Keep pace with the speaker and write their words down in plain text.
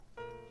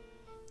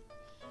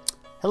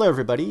Hello,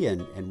 everybody,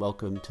 and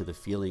welcome to the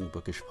Feeling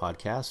Bookish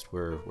podcast.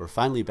 We're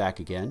finally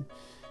back again,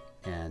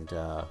 and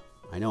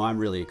I know I'm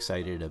really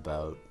excited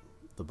about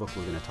the book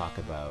we're going to talk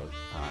about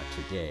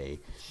today.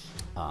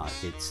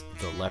 It's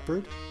The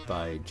Leopard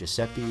by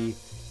Giuseppe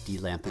di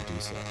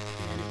Lampedusa,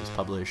 and it was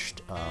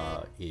published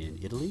in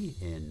Italy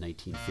in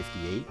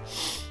 1958.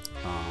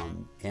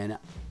 And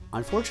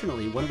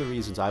unfortunately, one of the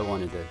reasons I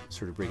wanted to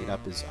sort of bring it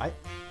up is I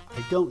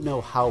don't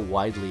know how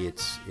widely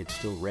it's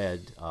still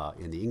read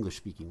in the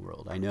English-speaking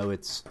world. I know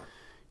it's,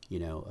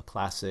 a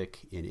classic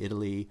in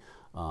Italy,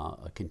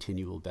 a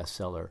continual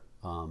bestseller.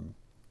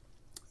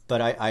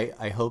 But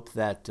I hope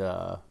that,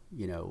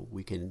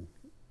 we can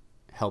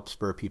help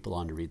spur people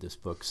on to read this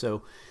book.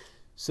 So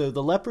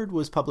The Leopard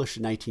was published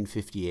in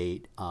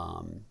 1958,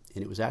 and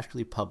it was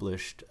actually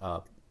published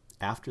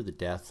after the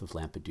death of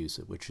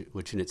Lampedusa,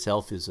 which in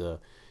itself is a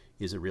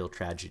real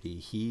tragedy.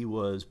 He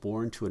was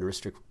born to an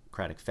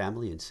aristocratic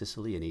family in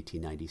Sicily in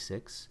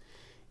 1896,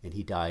 and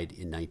he died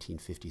in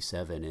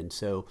 1957. And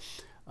so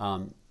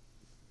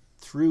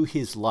through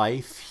his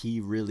life, he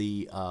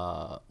really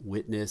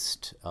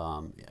witnessed,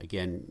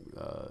 in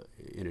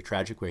a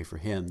tragic way for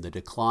him, the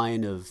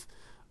decline of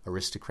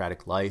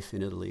aristocratic life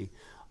in Italy.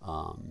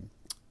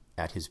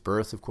 At his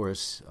birth, of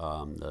course,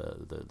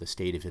 the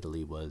state of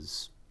Italy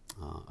was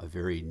a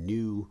very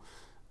new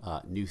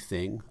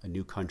thing, a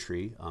new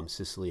country.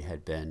 Sicily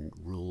had been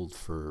ruled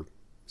for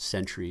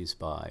centuries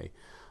by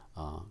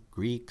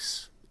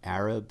Greeks,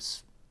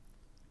 Arabs,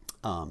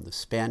 the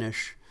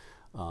Spanish,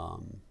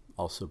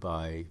 also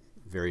by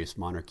various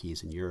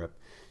monarchies in Europe.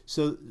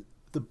 So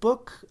the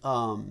book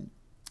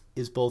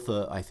is both,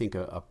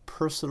 a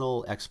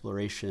personal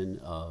exploration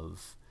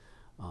of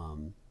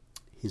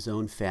his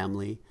own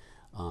family,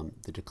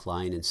 the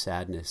decline and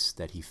sadness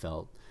that he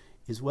felt,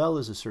 as well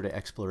as a sort of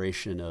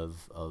exploration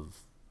of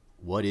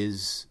what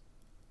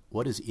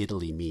does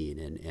Italy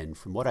mean? And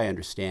from what I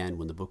understand,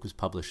 when the book was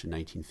published in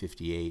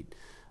 1958,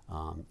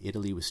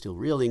 Italy was still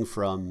reeling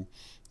from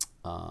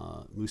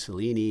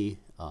Mussolini,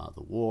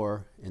 the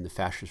war, and the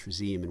fascist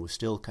regime, and was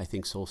still, I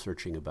think,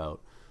 soul-searching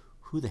about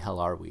who the hell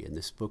are we? And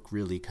this book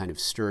really kind of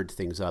stirred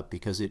things up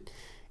because it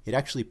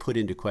actually put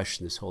into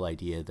question this whole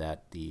idea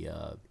that the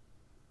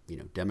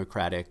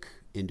democratic,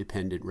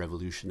 independent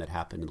revolution that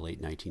happened in the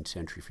late 19th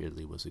century for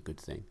Italy was a good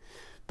thing.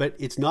 But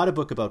it's not a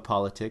book about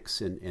politics,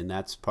 and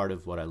that's part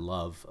of what I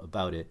love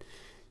about it.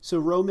 So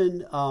Roman,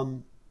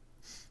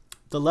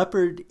 The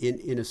Leopard,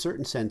 in a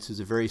certain sense, is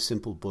a very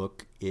simple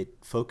book. It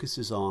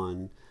focuses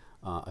on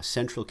a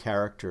central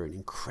character, an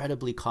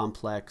incredibly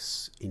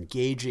complex,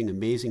 engaging,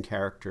 amazing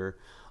character,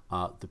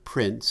 the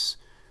Prince,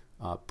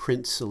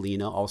 Prince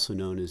Selina, also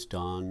known as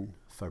Don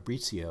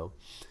Fabrizio.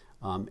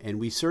 And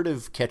we sort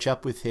of catch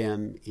up with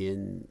him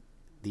in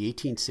the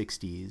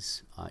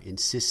 1860s in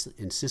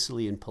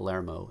Sicily and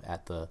Palermo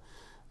at the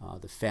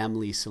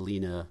family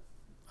Selina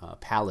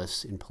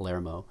palace in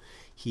Palermo.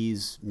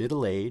 He's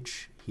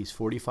middle-aged. He's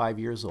 45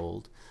 years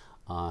old.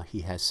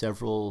 He has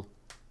several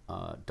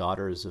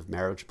daughters of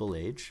marriageable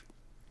age.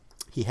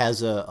 He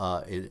has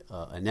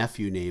a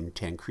nephew named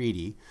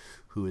Tancredi,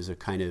 who is a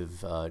kind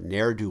of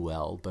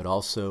ne'er-do-well, but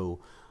also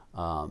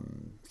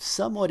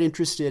somewhat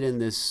interested in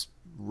this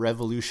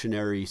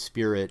revolutionary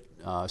spirit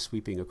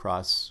sweeping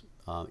across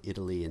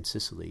Italy and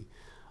Sicily,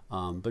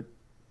 but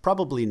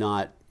probably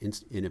not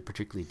in a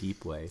particularly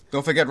deep way.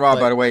 Don't forget, Rob,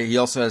 by the way, he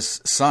also has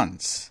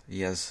sons.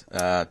 He has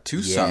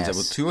two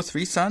sons, 2 or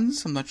 3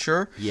 sons, I'm not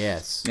sure.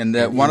 Yes. And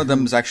one of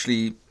them is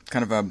actually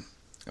kind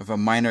of a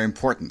minor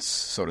importance,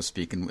 so to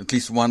speak, in at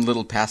least one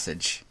little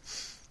passage.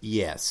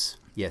 Yes,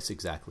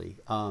 exactly.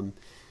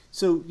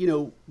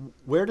 So,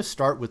 where to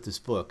start with this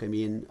book? I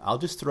mean, I'll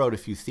just throw out a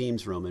few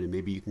themes, Roman, and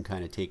maybe you can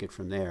kind of take it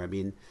from there. I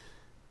mean,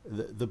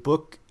 the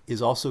book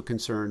is also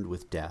concerned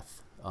with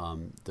death,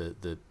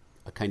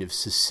 a kind of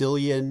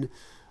Sicilian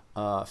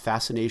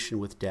fascination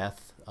with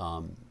death,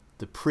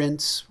 the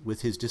prince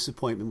with his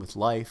disappointment with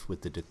life,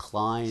 with the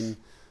decline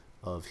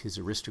of his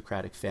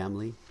aristocratic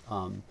family,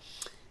 and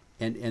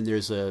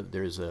there's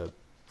a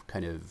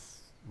kind of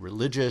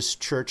religious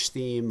church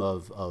theme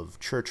of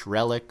church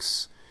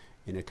relics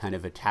and a kind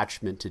of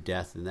attachment to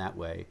death in that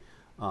way.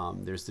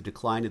 There's the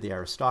decline of the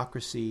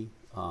aristocracy.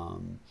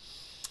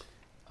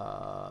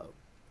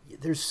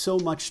 There's so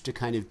much to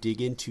kind of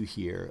dig into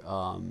here.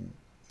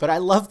 But I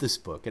love this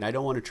book, and I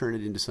don't want to turn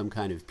it into some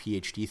kind of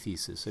PhD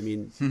thesis. I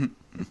mean,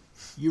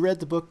 you read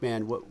the book,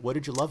 man. What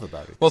did you love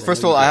about it? Well,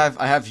 first of all,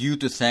 I have you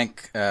to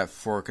thank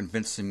for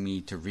convincing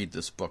me to read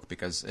this book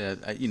because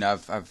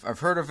I've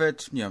heard of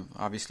it,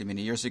 obviously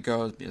many years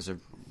ago as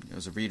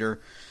a reader,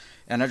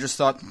 and I just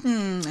thought,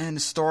 an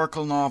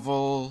historical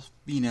novel,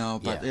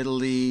 about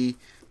Italy,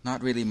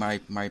 not really my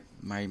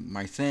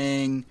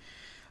thing.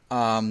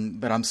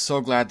 But I'm so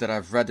glad that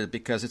I've read it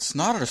because it's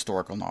not a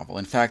historical novel.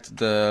 In fact,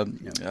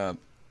 the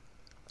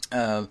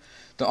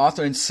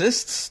author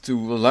insists to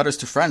letters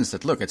to friends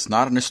that, look, it's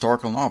not an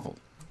historical novel,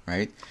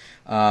 right?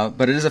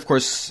 But it is, of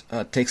course,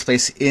 takes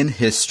place in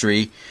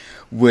history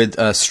with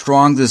a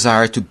strong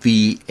desire to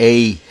be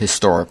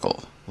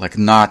ahistorical. like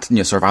not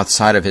sort of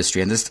outside of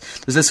history. And there's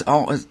this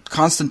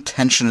constant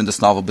tension in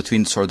this novel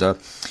between sort of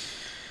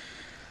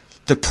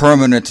the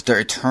permanent, the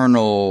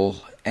eternal,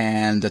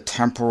 and the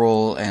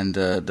temporal, and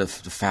the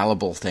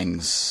fallible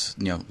things,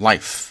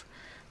 life.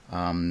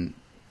 And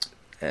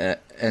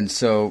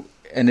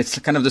it's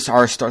kind of this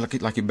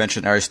like you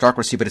mentioned,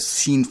 aristocracy, but it's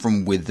seen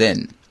from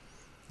within,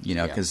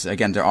 because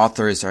again, the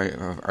author is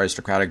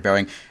aristocratic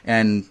bearing,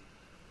 and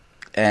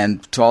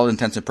to all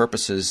intents and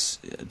purposes,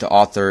 the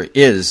author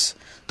is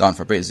Don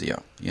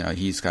Fabrizio.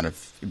 He's kind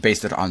of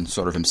based it on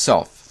sort of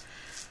himself.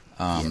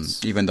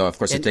 Even though, of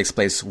course, it takes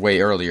place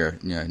way earlier,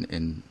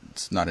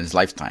 it's not in his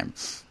lifetime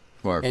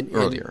or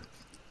earlier.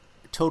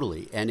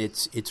 Totally, and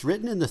it's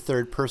written in the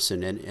third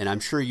person, and I'm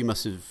sure you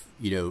must have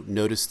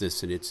noticed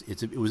this, and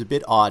it was a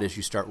bit odd as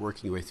you start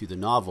working your way through the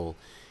novel.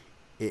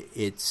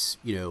 It's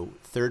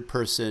third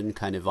person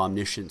kind of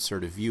omniscient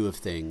sort of view of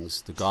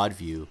things, the God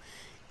view,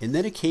 and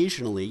then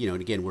occasionally,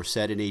 and again we're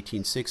set in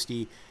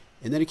 1860,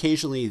 and then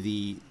occasionally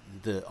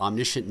the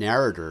omniscient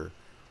narrator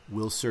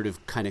will sort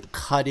of kind of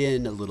cut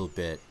in a little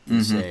bit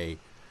and say,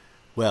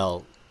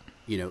 well,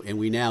 and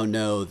we now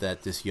know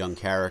that this young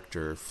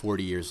character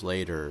 40 years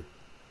later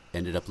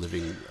ended up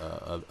living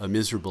a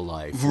miserable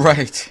life.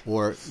 Right.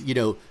 Or,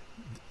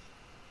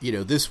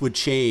 this would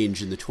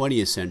change in the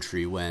 20th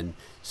century when,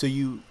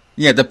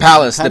 the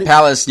palace,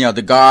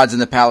 the gods in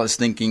the palace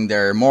thinking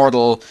they're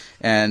immortal,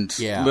 and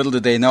little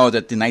did they know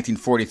that in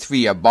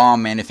 1943 a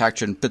bomb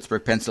manufactured in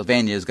Pittsburgh,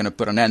 Pennsylvania is going to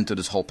put an end to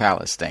this whole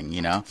palace thing,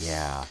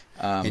 Yeah.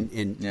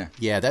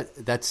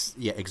 That's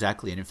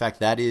exactly. And in fact,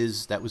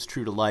 that was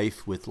true to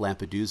life with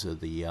Lampedusa.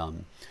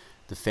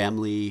 The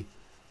family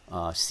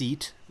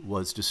seat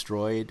was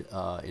destroyed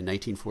in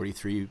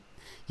 1943.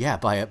 Yeah,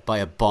 by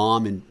a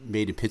bomb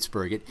made in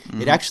Pittsburgh.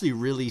 It actually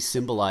really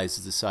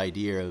symbolizes this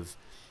idea of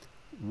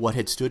what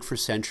had stood for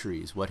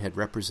centuries, what had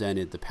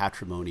represented the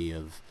patrimony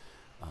of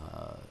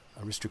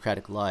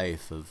aristocratic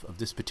life of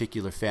this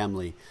particular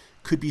family,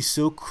 could be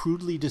so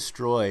crudely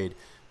destroyed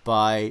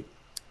by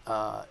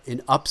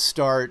an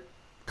upstart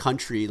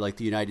country like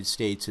the United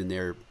States and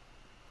their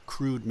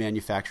crude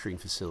manufacturing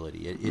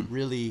facility. It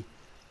really,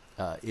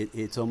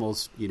 it's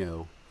almost,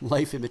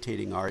 life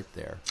imitating art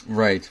there.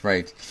 Right.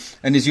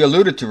 And as you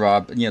alluded to,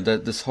 Rob,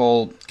 this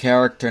whole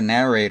character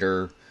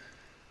narrator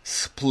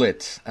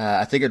split,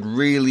 I think it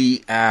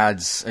really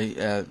adds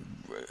a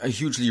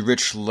hugely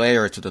rich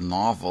layer to the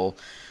novel,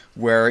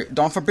 where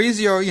Don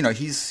Fabrizio,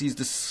 he's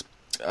this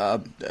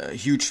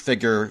huge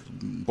figure,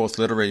 both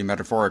literally and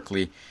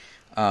metaphorically,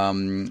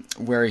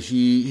 where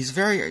he's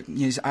very,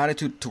 his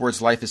attitude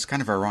towards life is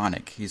kind of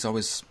ironic. He's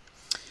always,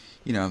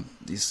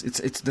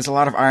 there's a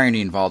lot of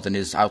irony involved in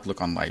his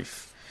outlook on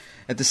life.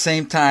 At the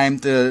same time,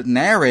 the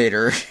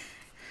narrator,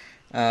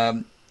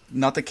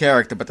 not the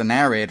character, but the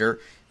narrator,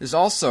 is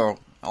also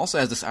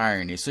has this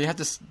irony. So you have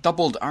this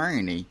doubled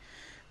irony,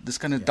 this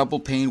kind of double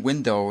pane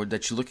window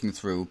that you're looking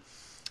through,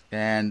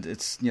 and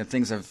it's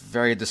things are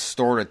very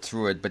distorted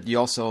through it. But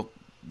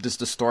this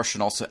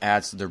distortion also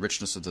adds to the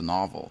richness of the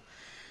novel.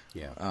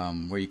 Yeah.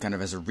 Where you kind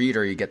of, as a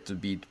reader, you get to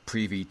be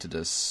privy to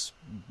this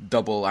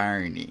double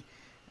irony,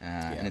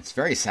 and it's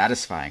very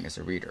satisfying as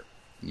a reader.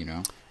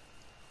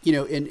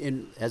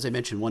 And as I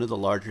mentioned, one of the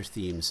larger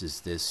themes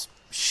is this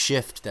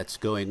shift that's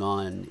going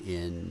on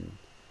in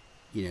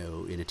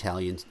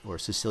Italian or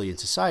Sicilian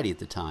society at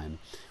the time,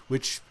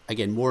 which,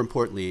 again, more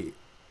importantly,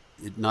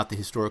 not the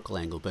historical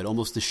angle, but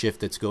almost the shift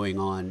that's going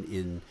on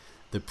in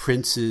the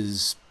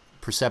prince's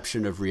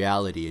perception of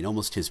reality and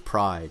almost his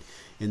pride.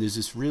 And there's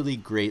this really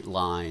great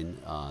line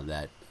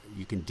that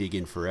you can dig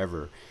in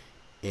forever.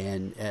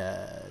 And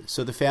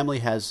so the family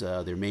has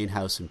their main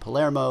house in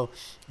Palermo,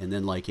 and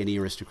then like any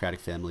aristocratic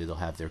family, they'll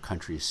have their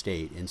country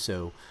estate. And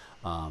so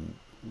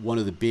one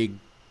of the big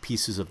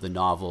pieces of the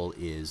novel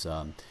is,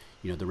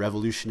 the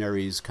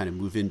revolutionaries kind of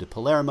move into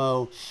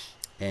Palermo,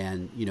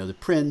 and, the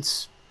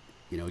prince,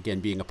 again,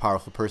 being a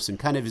powerful person,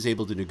 kind of is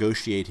able to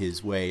negotiate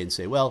his way and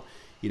say, well,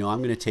 I'm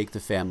going to take the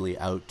family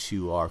out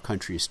to our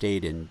country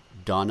estate in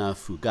Donna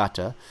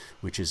Fugata,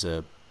 which is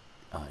an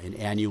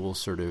annual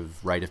sort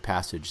of rite of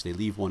passage. They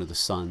leave one of the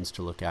sons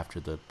to look after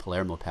the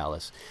Palermo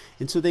Palace.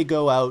 And so they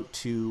go out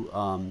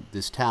to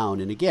this town.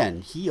 And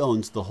again, he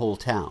owns the whole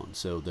town.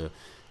 So the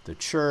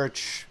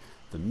church,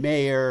 the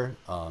mayor,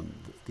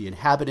 the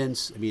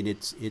inhabitants, I mean,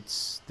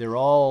 they're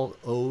all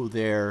owe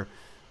their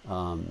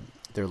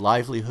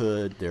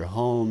livelihood, their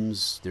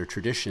homes, their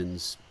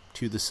traditions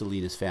to the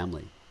Salinas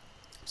family.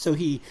 So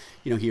he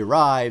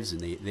arrives and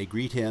they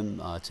greet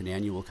him. It's an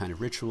annual kind of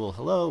ritual.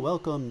 Hello,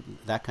 welcome,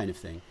 that kind of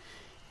thing.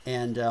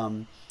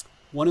 And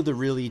one of the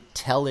really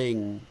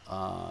telling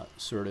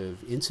sort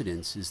of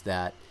incidents is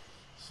that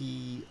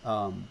he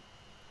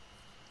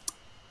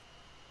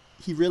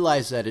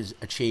realized that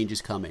a change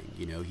is coming.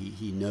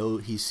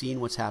 He's seen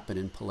what's happened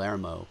in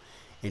Palermo,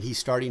 and he's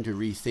starting to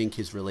rethink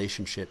his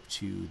relationship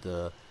to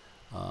the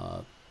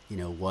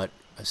what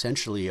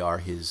essentially are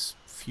his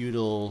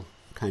feudal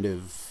kind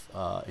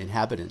of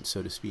inhabitants,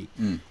 so to speak.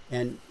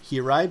 And he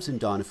arrives in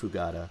Donna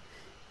Fugata,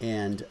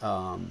 and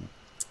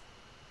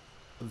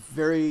a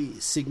very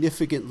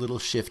significant little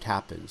shift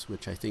happens,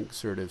 which I think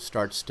sort of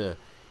starts to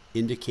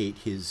indicate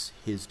his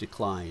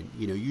decline.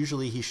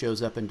 Usually he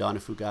shows up in Donna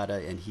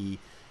Fugata and he,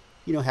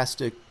 has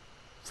to,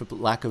 for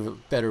lack of a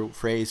better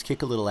phrase,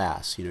 kick a little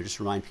ass. Just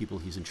remind people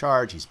he's in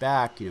charge, he's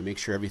back. Make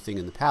sure everything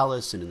in the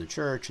palace and in the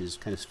church is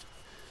kind of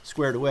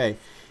squared away.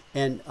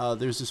 And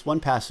there's this one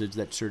passage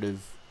that sort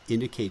of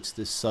indicates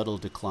this subtle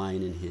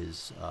decline in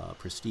his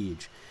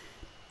prestige.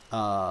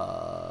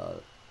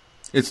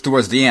 It's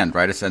towards the end,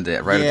 right? It's at the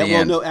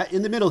end. No,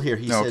 in the middle here,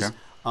 he says,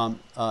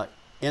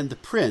 and the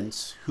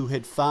prince, who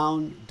had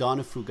found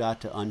Donna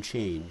Fugata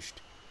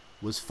unchanged,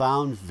 was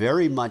found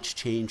very much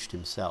changed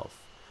himself.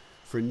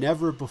 For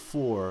never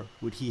before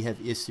would he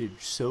have issued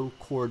so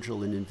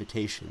cordial an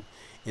invitation.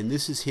 And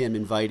this is him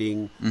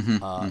inviting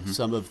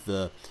some of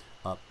the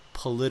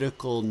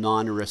political,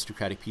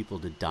 non-aristocratic people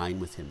to dine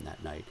with him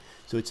that night.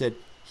 So it said,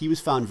 he was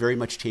found very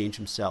much changed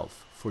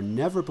himself. For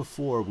never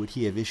before would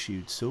he have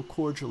issued so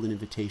cordial an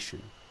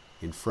invitation.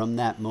 And from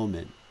that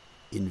moment,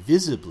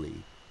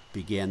 invisibly,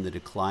 began the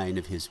decline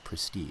of his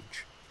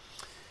prestige.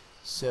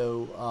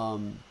 So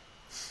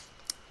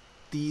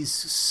these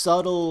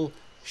subtle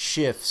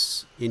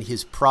shifts in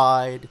his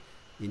pride,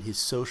 in his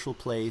social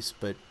place,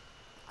 but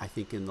I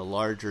think in the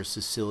larger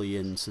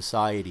Sicilian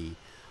society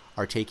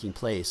are taking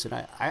place.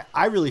 And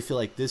I really feel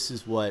like this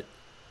is what,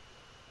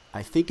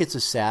 I think it's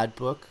a sad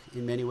book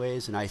in many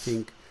ways, and I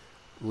think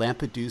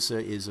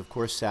Lampedusa is, of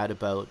course, sad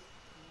about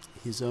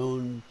his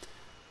own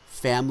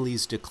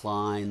family's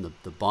decline,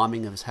 the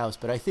bombing of his house,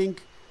 but I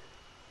think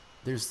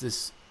there's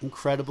this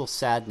incredible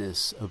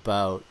sadness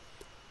about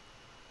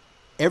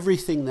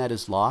everything that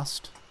is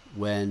lost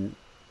when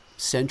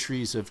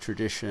centuries of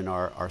tradition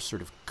are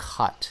sort of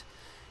cut.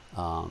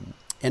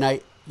 And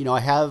I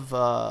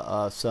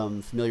have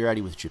some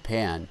familiarity with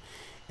Japan,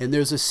 and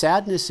there's a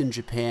sadness in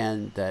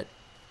Japan that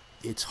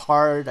it's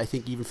hard, I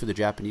think, even for the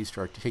Japanese to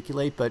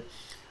articulate, but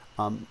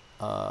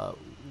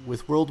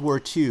with World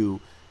War II,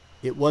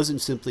 it wasn't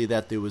simply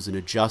that there was an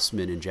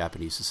adjustment in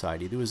Japanese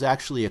society. There was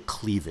actually a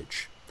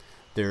cleavage.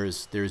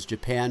 There's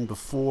Japan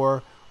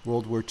before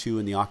World War II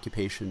and the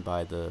occupation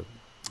by the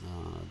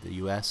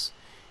U.S.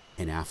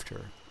 and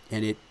after.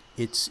 And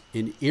it's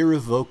an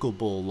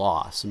irrevocable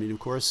loss. I mean, of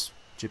course,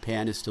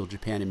 Japan is still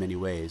Japan in many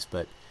ways,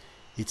 but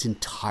it's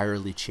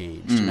entirely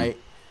changed.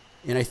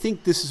 And I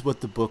think this is what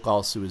the book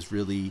also is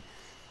really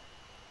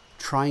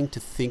trying to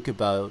think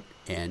about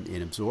and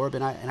absorb.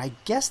 And I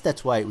guess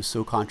that's why it was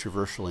so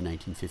controversial in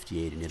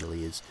 1958 in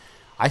Italy, is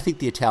I think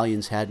the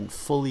Italians hadn't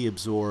fully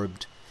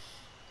absorbed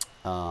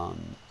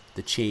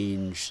the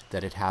change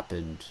that had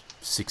happened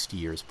 60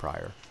 years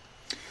prior.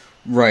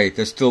 Right,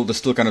 they're still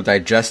kind of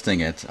digesting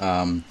it.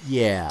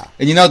 Yeah,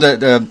 and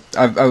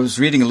I was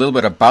reading a little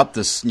bit about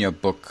this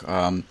book,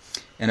 and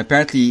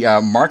apparently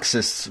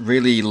Marxists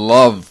really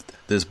loved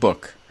this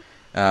book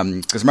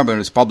because remember, when it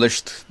was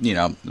published,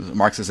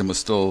 Marxism was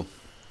still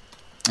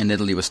in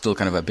Italy, was still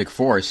kind of a big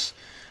force,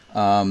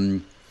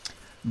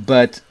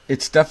 but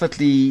it's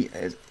definitely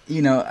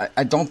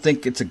I don't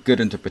think it's a good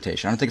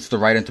interpretation. I don't think it's the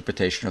right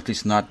interpretation, or at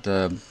least not.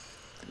 It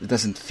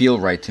doesn't feel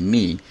right to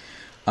me.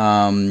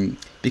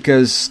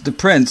 Because the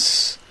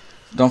prince,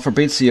 Don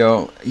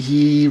Fabrizio,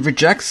 he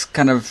rejects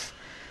kind of.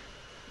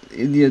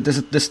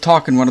 There's this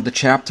talk in one of the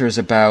chapters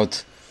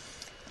about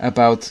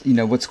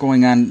what's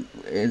going on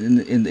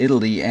in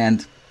Italy,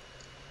 and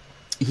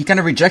he kind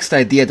of rejects the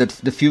idea that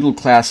the feudal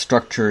class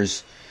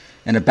structures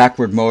and a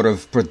backward mode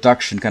of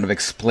production kind of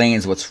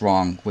explains what's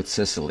wrong with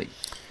Sicily.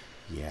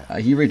 Yeah,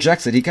 he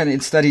rejects it. He kind of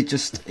instead he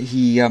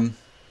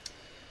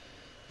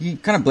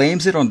kind of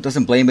blames it, or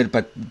doesn't blame it,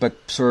 but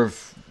sort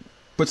of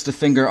puts the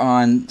finger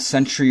on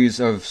centuries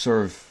of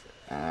sort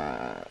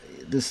of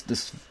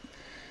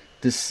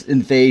this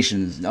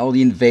invasion, all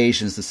the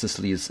invasions that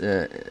Sicily has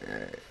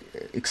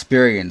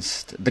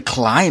experienced, the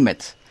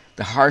climate,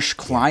 the harsh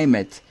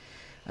climate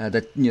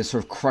that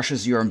sort of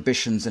crushes your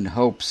ambitions and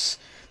hopes.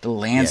 The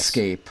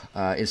landscape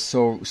is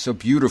so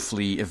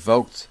beautifully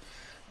evoked.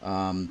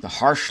 The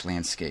harsh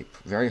landscape,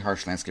 very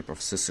harsh landscape of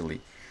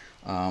Sicily.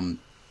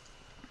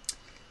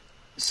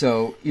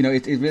 So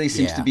it really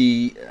seems to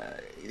be.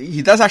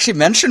 He does actually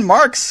mention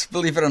Marx,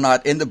 believe it or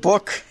not, in the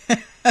book. I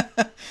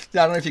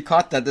don't know if you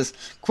caught that. This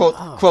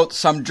quote,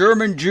 some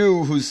German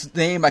Jew whose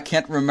name I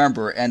can't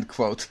remember, end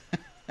quote.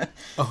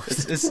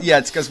 It's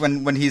because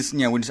when he's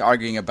when he's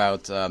arguing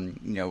about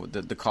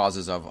the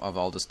causes of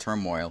all this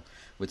turmoil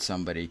with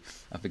somebody,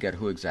 I forget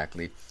who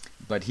exactly,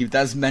 but he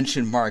does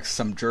mention Marx,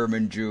 some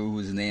German Jew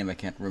whose name I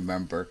can't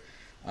remember.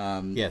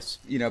 Yes,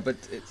 but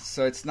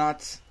it's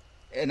not.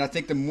 And I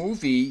think the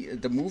movie,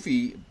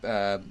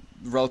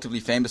 relatively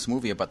famous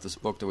movie about this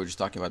book that we were just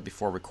talking about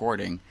before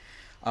recording,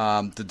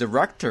 the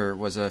director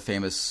was a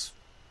famous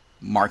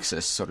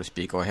Marxist, so to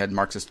speak, or had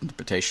Marxist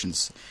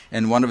interpretations.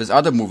 And one of his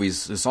other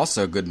movies is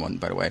also a good one,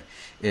 by the way,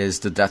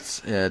 is the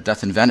Death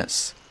in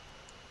Venice.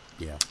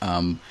 Yeah.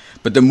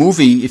 But the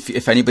movie,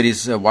 if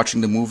anybody's watching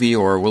the movie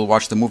or will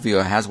watch the movie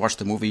or has watched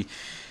the movie,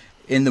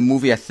 in the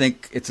movie I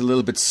think it's a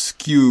little bit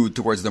skewed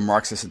towards the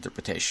Marxist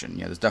interpretation.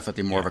 There's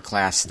definitely more of a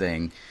class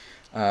thing.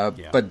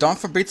 But Don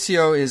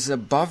Fabrizio is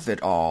above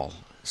it all,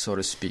 so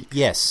to speak.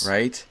 Yes.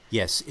 Right?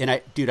 Yes. And I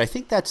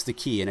think that's the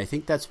key. And I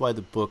think that's why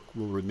the book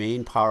will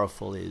remain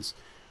powerful, is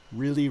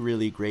really,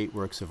 really great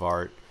works of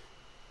art.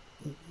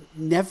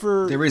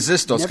 They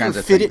resist those kinds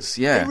of things.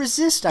 They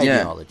resist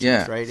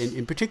ideologies, right?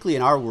 And particularly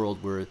in our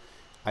world where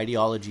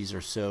ideologies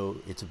are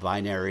it's a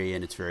binary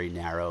and it's very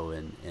narrow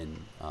and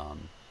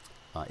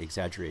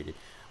exaggerated.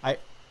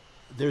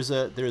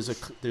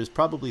 There's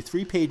probably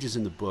 3 pages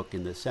in the book,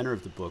 in the center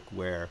of the book,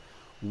 where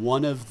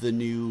one of the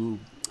new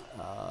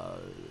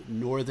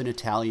northern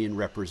Italian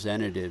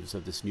representatives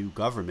of this new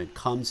government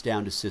comes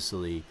down to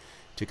Sicily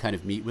to kind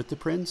of meet with the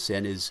prince,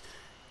 and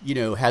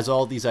has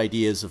all these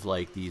ideas of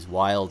like these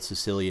wild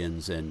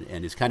Sicilians, and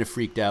is kind of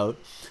freaked out,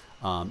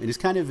 and is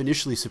kind of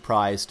initially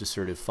surprised to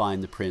sort of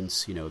find the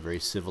prince, a very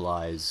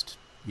civilized,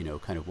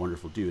 kind of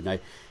wonderful dude. And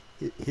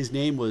his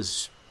name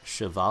was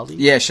Chevalier.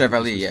 Yeah,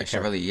 Chevalier. Yeah,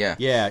 Chevalier.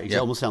 Yeah, it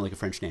almost sounded like a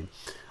French name.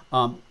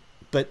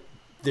 But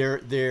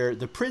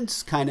the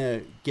prince kind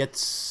of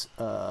gets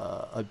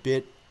a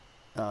bit.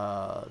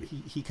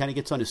 He kind of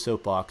gets on his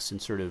soapbox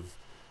and sort of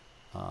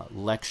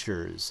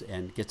lectures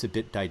and gets a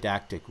bit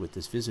didactic with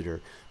this visitor.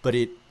 But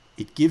it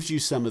gives you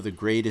some of the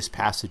greatest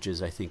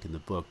passages, I think, in the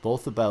book,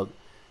 both about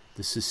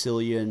the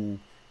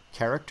Sicilian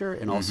character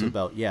and also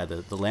about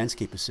the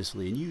landscape of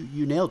Sicily. And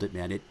you nailed it,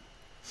 man.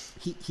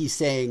 He's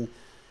saying,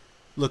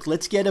 look,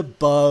 let's get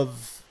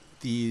above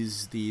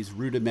these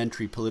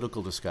rudimentary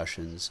political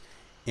discussions,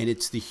 and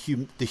it's the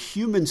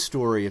human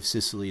story of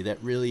Sicily that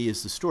really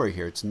is the story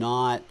here. It's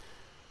not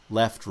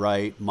left,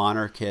 right,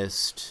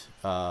 monarchist,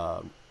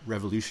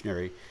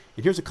 revolutionary.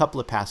 And here's a couple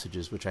of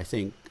passages which I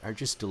think are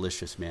just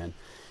delicious, man.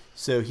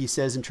 So he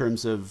says, in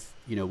terms of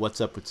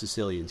what's up with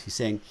Sicilians, he's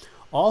saying,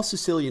 all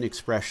Sicilian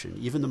expression,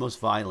 even the most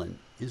violent,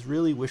 is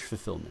really wish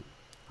fulfillment.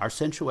 Our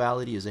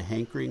sensuality is a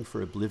hankering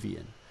for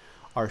oblivion.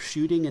 Our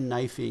shooting and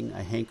knifing,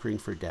 a hankering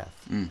for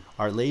death.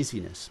 Our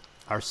laziness,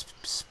 our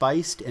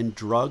spiced and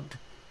drugged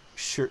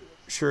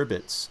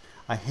sherbets,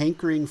 a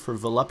hankering for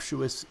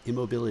voluptuous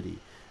immobility,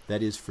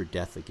 that is, for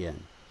death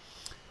again.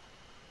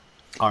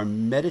 Our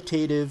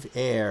meditative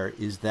air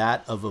is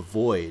that of a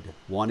void,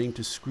 wanting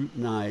to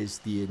scrutinize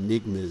the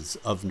enigmas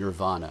of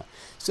nirvana.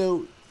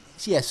 So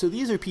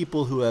these are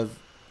people who have,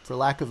 for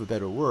lack of a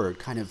better word,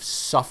 kind of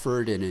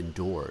suffered and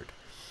endured.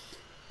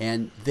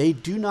 And they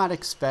do not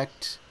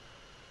expect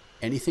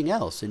anything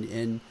else.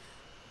 And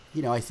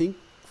I think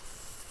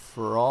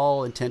for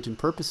all intent and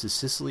purposes,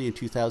 Sicily in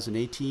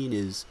 2018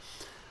 is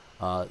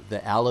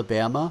the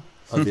Alabama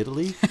of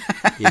Italy.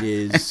 It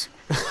is,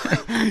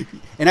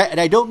 and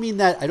I don't mean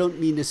that. I don't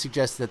mean to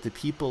suggest that the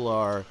people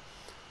are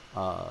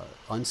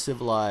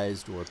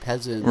uncivilized or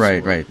peasants.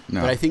 Right.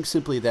 No. But I think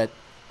simply that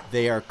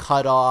they are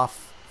cut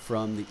off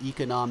from the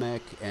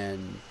economic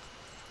and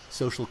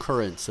social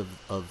currents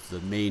of the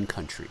main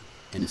country,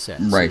 in a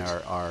sense, right,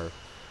 and are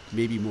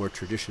maybe more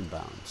tradition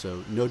bound.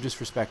 So no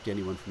disrespect to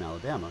anyone from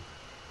Alabama.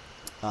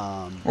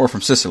 Or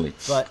from Sicily.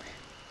 But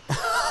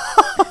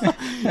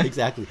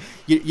exactly.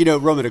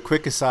 Roman, a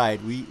quick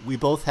aside, we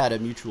both had a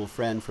mutual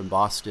friend from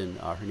Boston.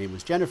 Her name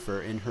was Jennifer,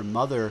 and her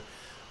mother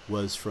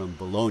was from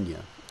Bologna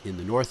in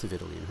the north of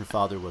Italy, and her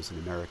father was an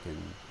American,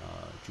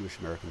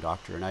 Jewish-American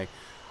doctor. And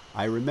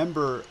I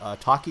remember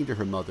talking to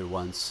her mother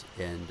once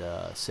and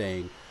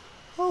saying,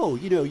 oh,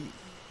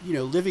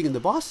 living in the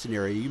Boston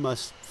area, you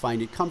must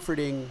find it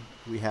comforting.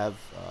 We have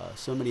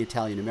so many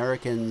Italian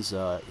Americans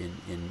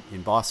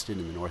in Boston,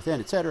 in the North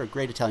End, et cetera,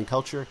 great Italian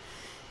culture.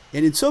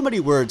 And in so many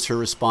words, her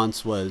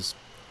response was,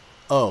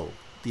 oh,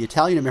 the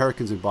Italian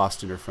Americans in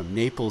Boston are from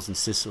Naples and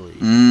Sicily,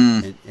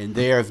 and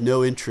they are of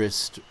no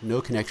interest,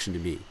 no connection to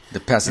me. The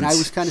peasants. And I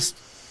was kind of,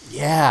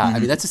 I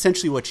mean, that's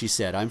essentially what she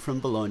said. I'm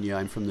from Bologna.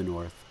 I'm from the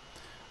North.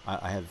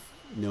 I have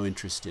no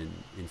interest in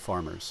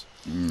farmers.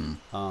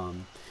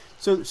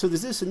 So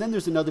there's this, and then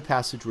there's another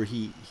passage where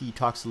he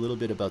talks a little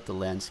bit about the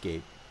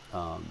landscape,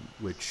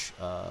 which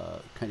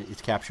kind of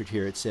is captured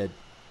here. It said,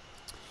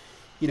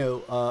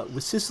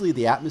 with Sicily,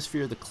 the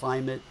atmosphere, the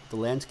climate, the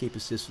landscape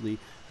of Sicily,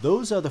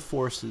 those are the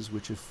forces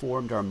which have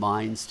formed our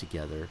minds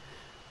together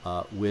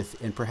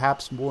with, and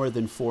perhaps more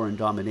than foreign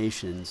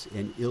dominations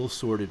and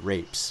ill-sorted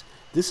rapes.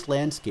 This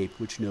landscape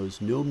which knows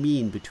no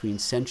mean between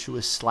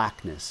sensuous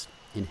slackness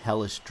and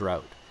hellish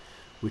drought,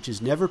 which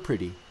is never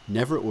pretty,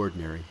 never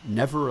ordinary,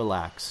 never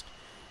relaxed,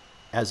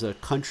 as a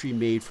country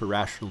made for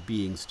rational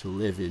beings to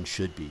live in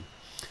should be.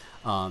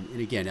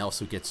 And again,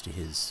 also gets to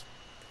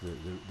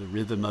the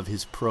rhythm of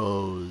his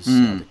prose,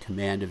 the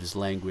command of his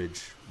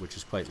language, which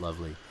is quite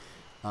lovely.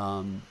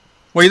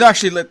 Well,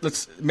 actually,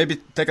 let's maybe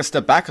take a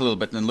step back a little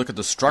bit and look at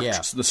the structure.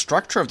 Yeah. The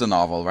structure of the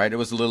novel, right? It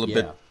was a little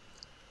bit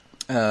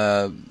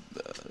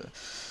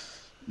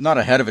not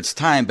ahead of its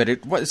time, but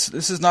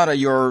this is not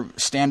your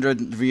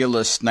standard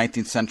realist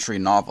 19th century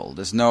novel.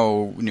 There's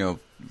no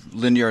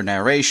linear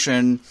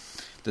narration.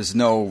 There's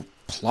no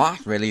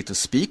plot really to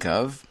speak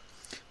of.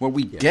 What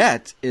we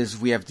get is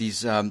we have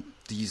these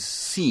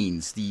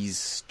scenes,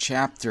 these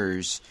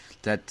chapters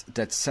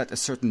that set a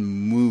certain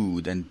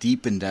mood and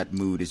deepen that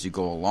mood as you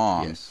go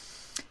along.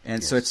 Yes.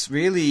 And so it's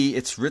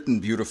written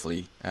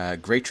beautifully.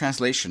 Great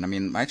translation. I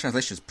mean, my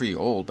translation is pretty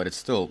old, but it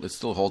still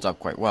holds up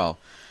quite well.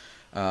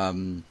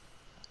 And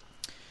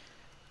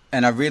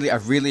I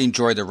really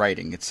enjoyed the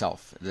writing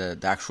itself. The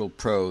actual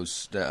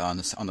prose on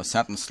the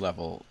sentence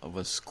level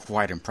was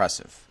quite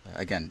impressive.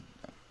 Again,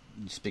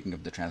 speaking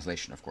of the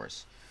translation, of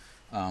course.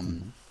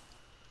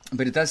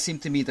 But it does seem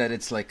to me that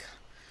it's like,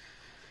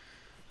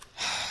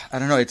 I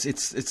don't know.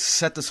 It's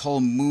set this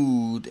whole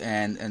mood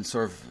and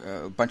sort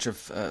of a bunch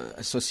of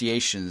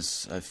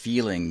associations,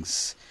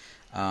 feelings,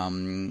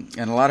 and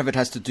a lot of it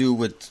has to do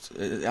with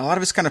a lot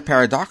of it's kind of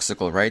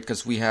paradoxical, right?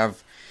 Because we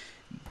have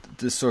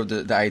this sort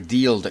of the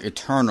ideal, the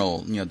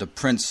eternal. You know, the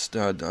prince,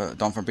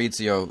 Don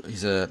Fabrizio.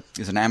 He's an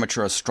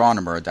amateur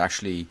astronomer that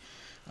actually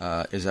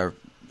is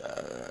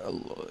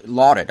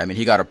lauded. I mean,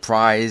 he got a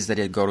prize that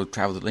he'd go to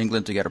travel to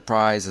England to get a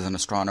prize as an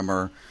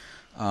astronomer.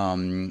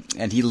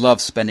 And he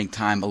loved spending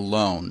time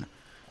alone,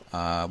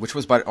 which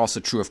was also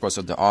true, of course,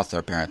 of the author,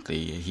 apparently.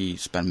 He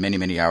spent many,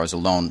 many hours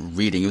alone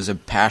reading. He was a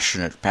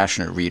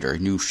passionate reader. He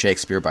knew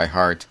Shakespeare by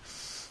heart,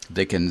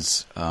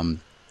 Dickens.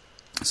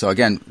 So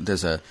again,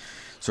 there's a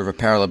sort of a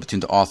parallel between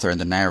the author and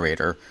the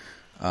narrator,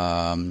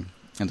 and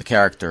the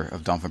character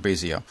of Don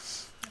Fabrizio.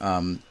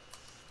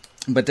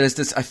 But there's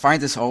this, I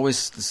find this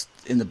always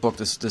in the book,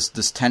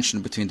 this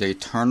tension between the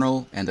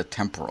eternal and the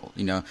temporal.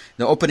 You know,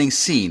 the opening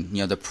scene,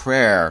 you know, the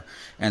prayer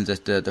and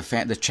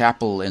the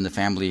chapel in the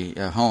family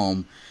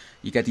home.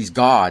 You get these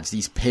gods,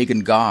 these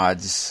pagan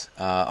gods,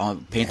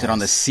 painted on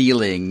the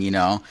ceiling, you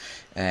know,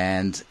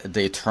 and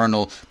the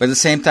eternal. But at the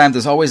same time,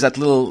 there's always that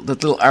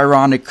little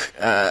ironic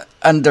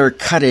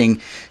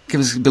undercutting.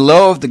 Because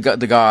below the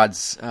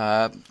gods,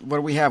 what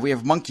do we have? We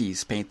have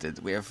monkeys painted.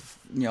 We have,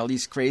 you know,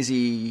 these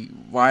crazy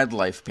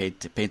wildlife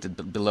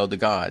painted below the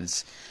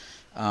gods.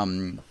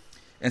 And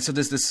so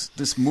there's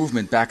this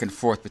movement back and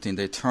forth between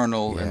the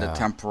eternal and the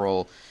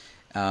temporal.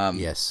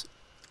 Yes.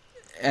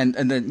 And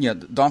then, you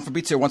know, Don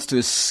Fabrizio wants to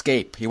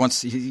escape.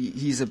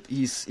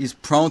 He's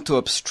prone to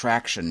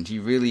abstraction. He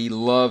really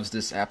loves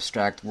this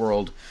abstract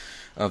world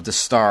of the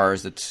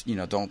stars that, you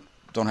know, don't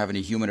have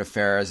any human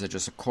affairs. They're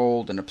just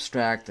cold and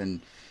abstract,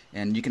 and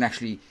you can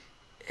actually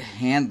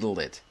handle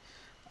it.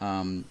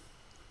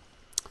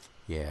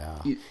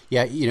 Yeah.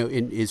 You know,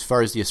 as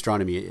far as the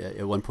astronomy,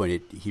 at one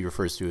point he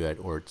refers to it,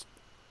 or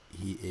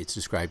it's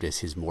described as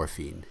his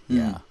morphine.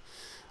 Yeah.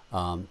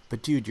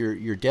 But dude,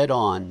 you're dead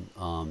on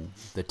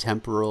the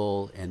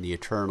temporal and the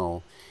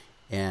eternal,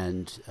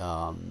 and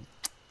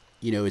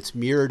you know, it's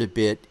mirrored a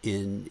bit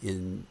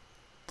in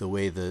the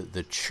way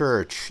the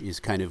church is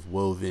kind of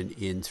woven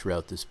in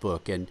throughout this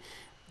book, and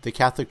the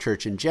Catholic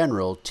Church in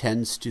general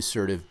tends to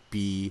sort of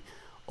be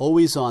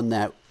always on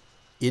that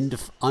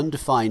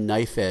undefined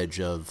knife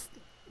edge of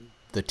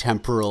the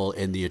temporal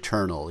and the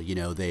eternal. You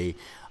know, they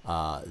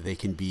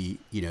can be,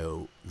 you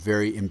know,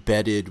 very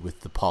embedded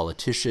with the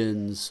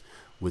politicians,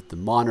 with the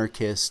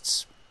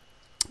monarchists.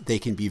 They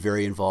can be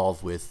very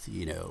involved with,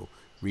 you know,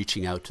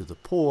 reaching out to the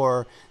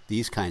poor,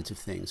 these kinds of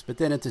things. But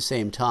then at the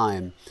same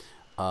time,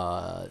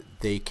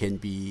 they can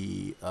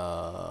be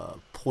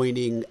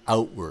pointing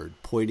outward,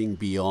 pointing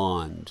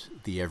beyond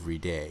the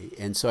everyday.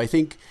 And so I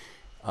think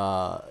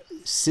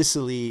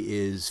Sicily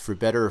is, for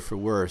better or for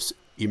worse,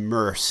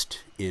 immersed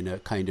in a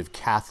kind of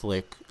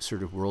Catholic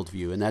sort of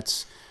worldview. And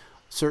that's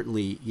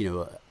certainly,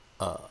 you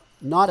know,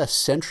 not a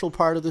central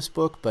part of this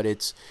book, but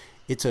it's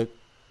a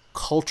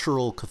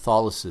cultural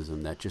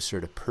Catholicism that just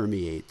sort of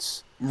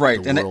permeates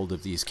the world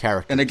of these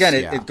characters. And again,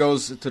 it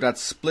goes to that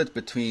split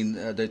between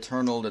the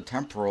eternal, the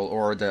temporal,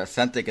 or the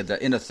authentic and the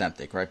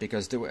inauthentic, right?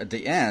 Because at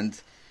the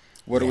end,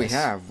 what do we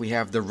have? We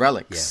have the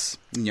relics.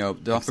 You know,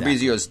 Don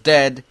Fabrizio is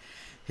dead,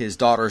 his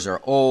daughters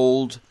are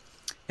old,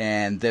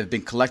 and they've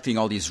been collecting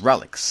all these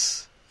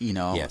relics. You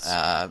know,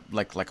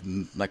 like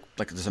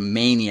there's a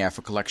mania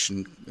for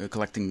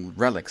collecting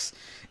relics,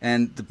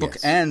 and the book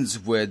ends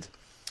with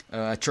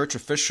a church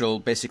official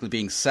basically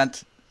being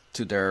sent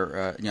to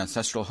their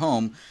ancestral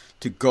home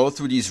to go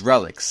through these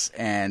relics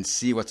and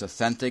see what's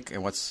authentic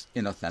and what's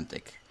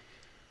inauthentic.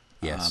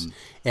 Yes,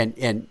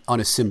 and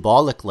on a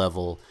symbolic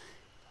level,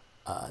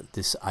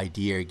 this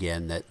idea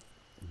again that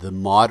the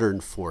modern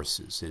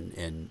forces,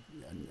 and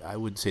I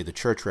wouldn't say the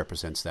church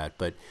represents that,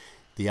 but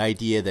the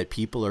idea that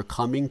people are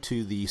coming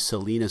to the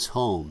Salinas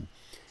home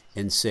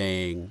and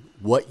saying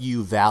what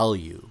you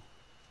value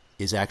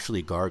is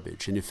actually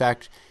garbage. And in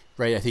fact,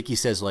 right, I think he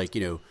says, like,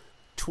 you know,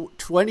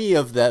 20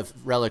 of the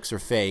relics are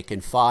fake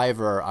and 5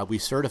 are we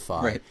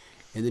certify. Right.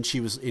 And then she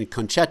was in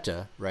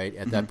Concetta, right,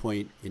 at that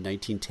point in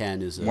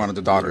 1910 is one of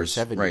the daughters,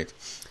 right?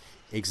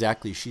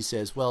 Exactly. She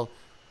says, well,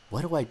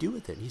 what do I do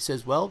with it? He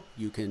says, well,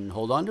 you can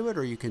hold on to it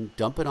or you can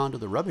dump it onto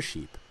the rubbish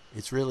heap.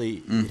 It's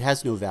really, it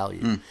has no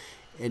value.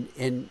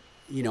 And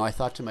you know, I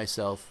thought to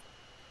myself,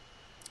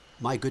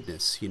 my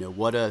goodness, you know,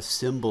 what a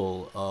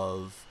symbol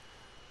of,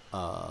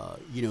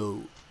 you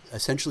know,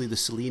 essentially the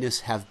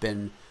Salinas have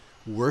been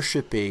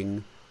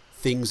worshiping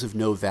things of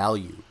no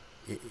value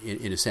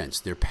in a sense,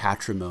 their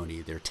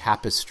patrimony, their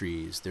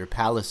tapestries, their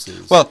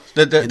palaces. Well,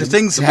 the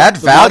things had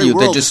value.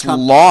 They just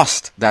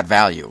lost that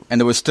value, and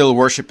they were still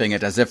worshiping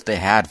it as if they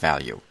had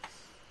value,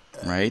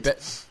 right?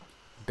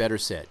 Better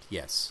said,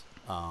 yes.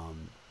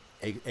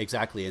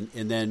 Exactly. And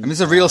then... I mean,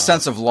 there's a real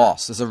sense of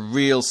loss. There's a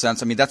real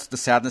sense... I mean, that's the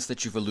sadness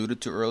that you've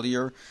alluded to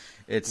earlier.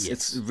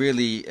 It's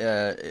really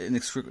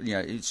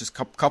it's just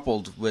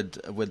coupled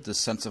with the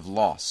sense of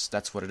loss.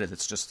 That's what it is.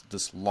 It's just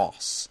this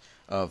loss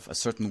of a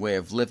certain way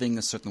of living,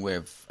 a certain way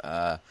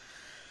of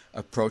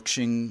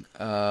approaching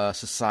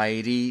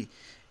society,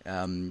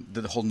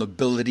 the whole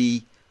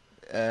nobility,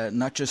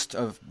 not just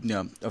of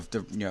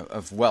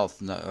of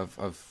wealth,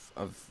 of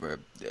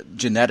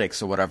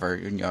genetics or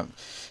whatever,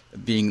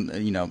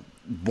 being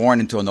born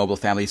into a noble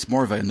family. It's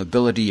more of a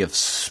nobility of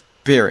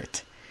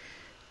spirit.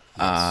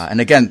 And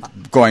again,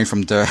 going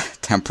from the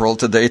temporal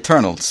to the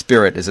eternal,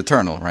 spirit is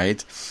eternal,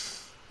 right?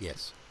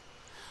 Yes.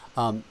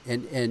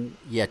 And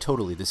yeah,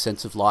 totally. The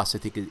sense of loss, I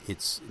think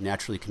it's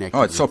naturally connected.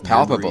 Oh, it's so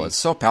palpable. Memory. It's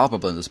so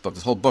palpable in this book.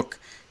 This whole book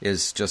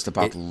is just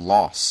about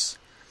loss.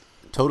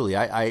 Totally.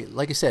 I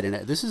like I said, and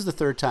this is the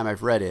third time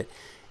I've read it,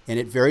 and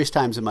at various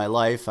times in my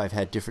life, I've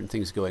had different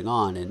things going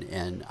on,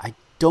 and I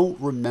don't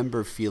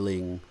remember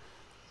feeling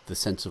the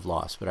sense of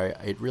loss, but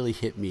it really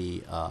hit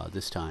me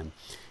this time.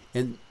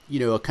 And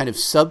a kind of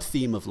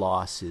sub-theme of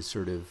loss is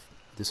sort of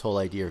this whole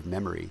idea of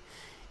memory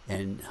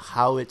and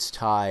how it's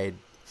tied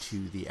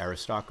to the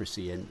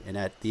aristocracy. And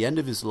at the end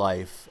of his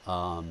life,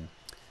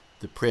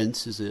 the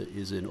prince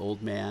is an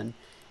old man,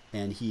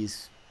 and he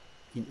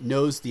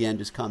knows the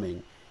end is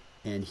coming,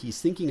 and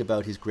he's thinking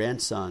about his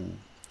grandson,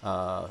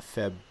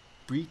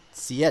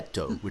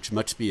 Fabrizietto, which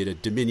must be a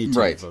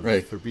diminutive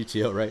of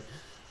Fabrizio, right?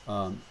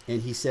 And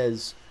he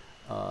says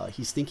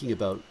he's thinking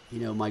about,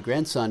 my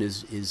grandson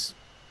is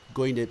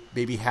going to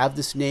maybe have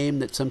this name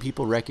that some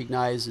people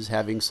recognize as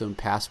having some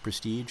past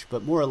prestige,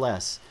 but more or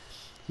less,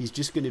 he's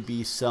just going to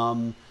be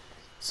some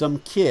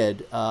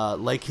kid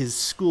like his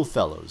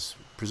schoolfellows,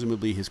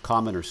 presumably his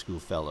commoner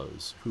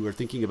schoolfellows, who are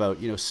thinking about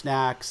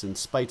snacks and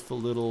spiteful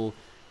little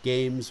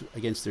games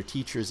against their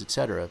teachers,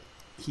 etc.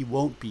 He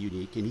won't be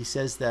unique, and he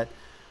says that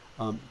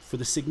for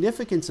the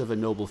significance of a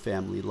noble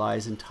family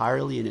lies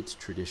entirely in its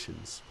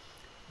traditions.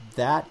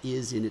 That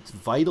is in its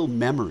vital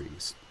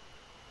memories.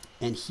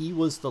 And he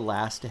was the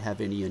last to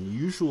have any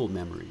unusual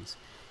memories,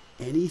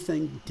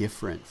 anything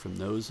different from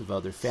those of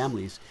other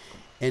families.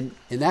 And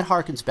that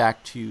harkens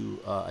back to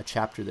a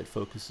chapter that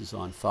focuses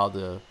on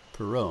Father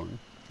Perrone,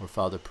 or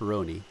Father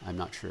Perroni, I'm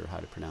not sure how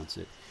to pronounce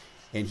it.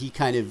 And he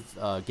kind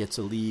of gets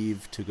a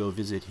leave to go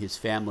visit his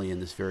family in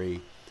this very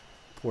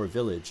poor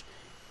village.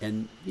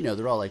 And,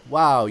 they're all like,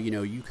 wow,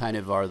 you kind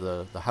of are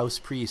the house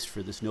priest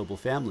for this noble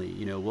family.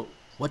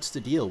 What's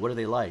the deal? What are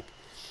they like?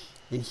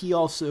 And he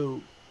also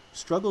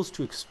struggles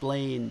to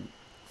explain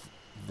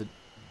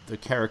the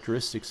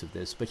characteristics of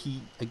this, but he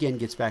again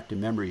gets back to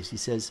memories. He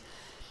says,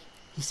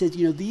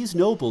 these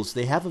nobles,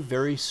 they have a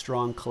very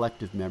strong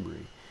collective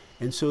memory,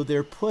 and so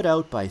they're put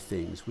out by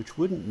things which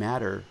wouldn't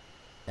matter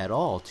at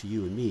all to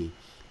you and me,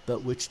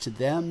 but which to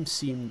them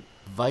seem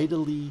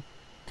vitally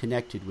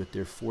connected with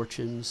their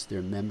fortunes,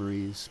 their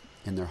memories,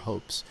 and their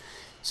hopes.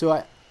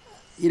 So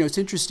it's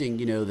interesting,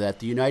 that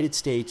the United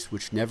States,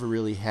 which never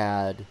really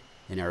had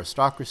an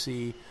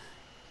aristocracy,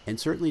 and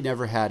certainly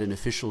never had an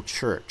official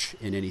church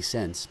in any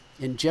sense.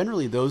 And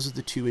generally, those are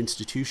the two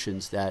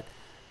institutions that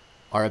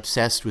are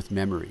obsessed with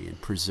memory and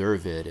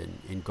preserve it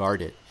and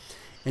guard it.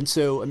 And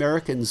so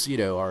Americans,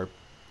 are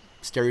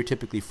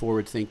stereotypically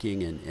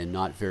forward-thinking and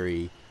not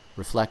very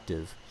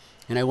reflective.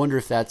 And I wonder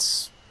if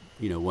that's,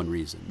 one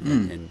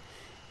reason.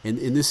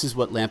 And this is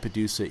what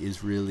Lampedusa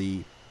is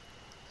really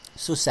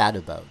so sad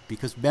about,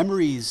 because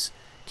memories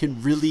can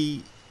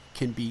be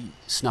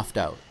snuffed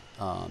out.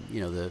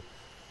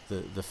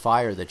 The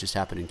fire that just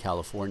happened in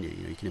California,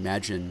 you can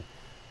imagine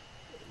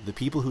the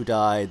people who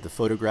died, the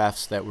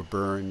photographs that were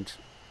burned,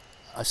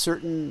 a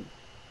certain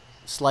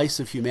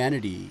slice of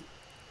humanity,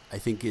 I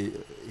think,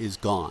 is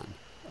gone.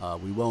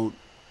 It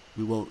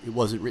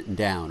wasn't written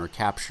down or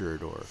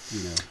captured or,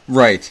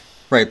 Right.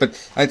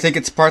 But I think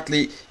it's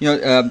partly,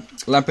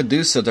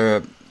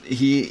 Lampedusa,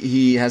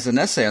 he has an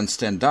essay on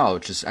Stendhal,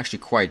 which is actually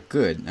quite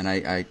good. And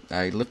I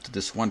lifted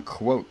this one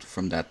quote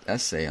from that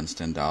essay on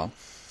Stendhal.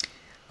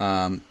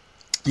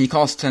 He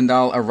calls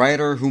Stendhal a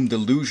writer whom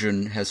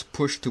delusion has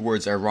pushed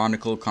towards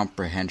ironical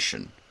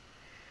comprehension.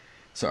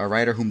 So a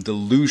writer whom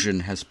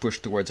delusion has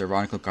pushed towards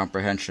ironical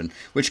comprehension,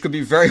 which could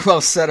be very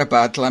well said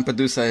about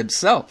Lampedusa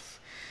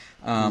himself.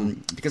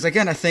 Because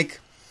again, I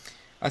think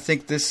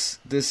this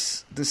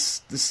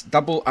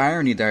double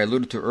irony that I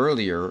alluded to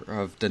earlier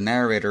of the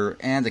narrator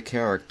and the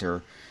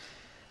character,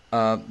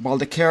 while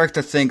the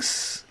character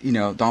thinks,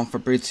 Don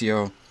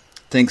Fabrizio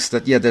thinks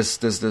that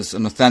there's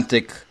an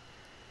authentic,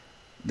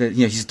 that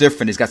he's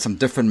different, he's got some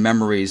different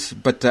memories,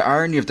 but the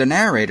irony of the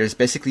narrator is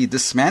basically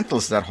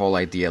dismantles that whole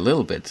idea a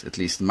little bit, at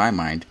least in my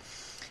mind,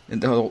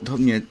 and the whole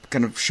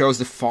kind of shows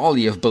the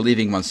folly of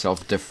believing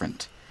oneself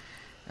different,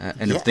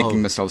 and of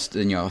thinking oneself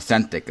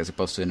authentic as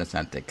opposed to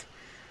inauthentic.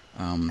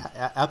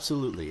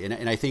 Absolutely,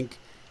 and I think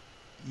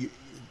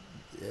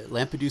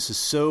Lampedusa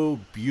so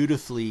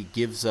beautifully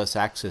gives us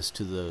access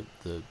to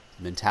the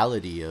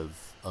mentality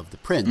of the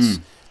prince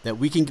that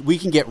we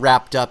can get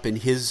wrapped up in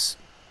his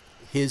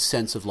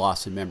sense of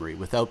loss and memory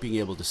without being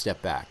able to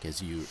step back,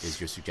 as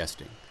you're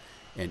suggesting,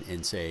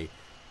 and say,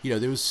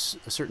 there was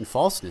a certain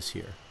falseness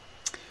here,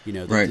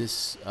 that right.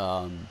 this.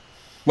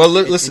 Well,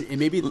 listen. And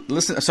maybe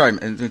listen. Sorry,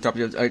 to interrupt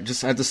you. I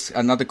just had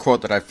another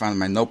quote that I found in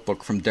my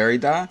notebook from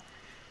Derrida,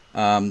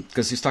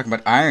 because he's talking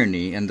about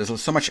irony, and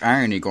there's so much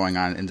irony going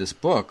on in this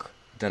book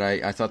that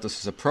I thought this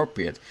was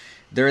appropriate.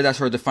 Derrida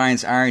sort of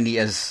defines irony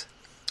as,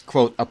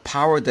 quote, a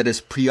power that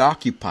is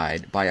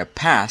preoccupied by a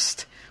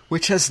past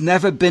which has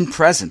never been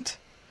present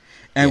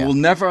and will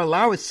never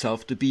allow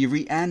itself to be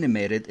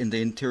reanimated in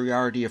the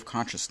interiority of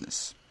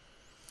consciousness.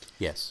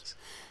 Yes,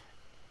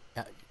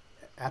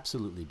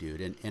 absolutely,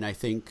 dude. And I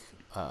think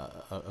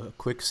a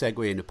quick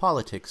segue into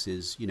politics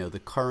is,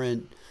 the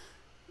current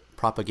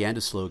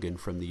propaganda slogan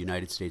from the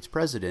United States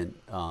president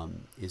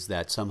is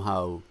that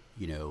somehow,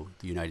 the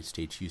United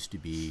States used to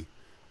be,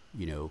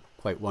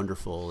 quite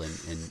wonderful,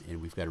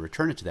 and we've got to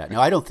return it to that.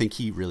 Now, I don't think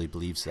he really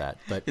believes that,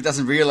 but he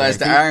doesn't realize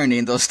the irony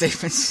in those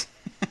statements.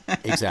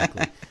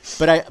 Exactly,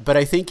 but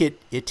I think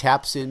it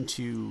taps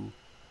into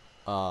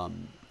a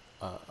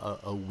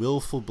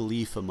willful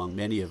belief among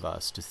many of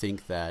us to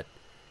think that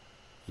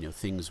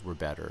things were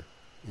better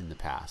in the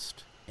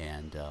past,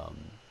 and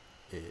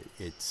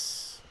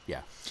it's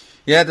yeah.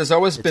 There's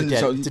always been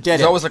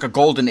there's always like a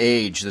golden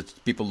age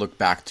that people look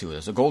back to.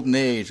 There's a golden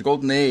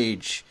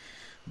age,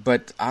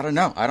 but I don't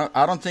know.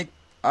 I don't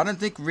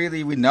think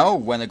really we know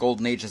when the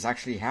golden age is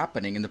actually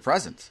happening in the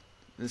present.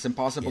 It's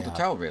impossible to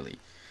tell, really.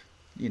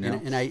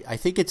 And I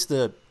think it's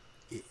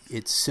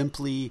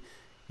simply,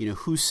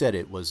 who said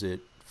it? Was it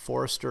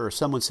Forrester or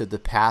someone said the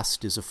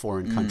past is a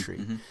foreign country?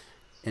 Mm-hmm.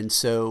 And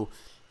so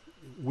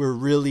we're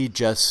really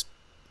just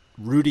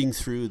rooting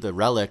through the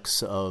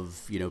relics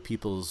of,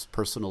 people's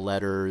personal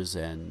letters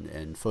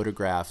and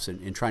photographs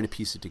and trying to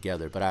piece it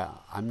together. But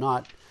I'm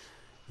not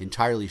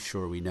entirely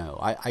sure we know.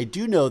 I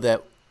do know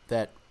that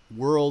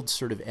worlds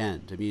sort of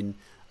end. I mean,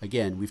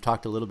 again, we've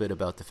talked a little bit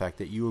about the fact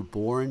that you were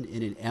born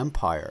in an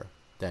empire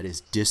that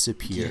has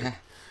disappeared. Yeah.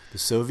 The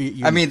Soviet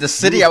Union. I mean, the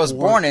city I was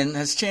born in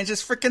has changed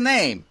its freaking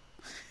name.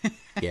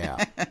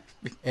 Yeah.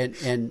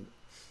 And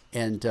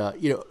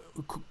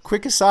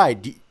quick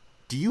aside,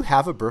 do you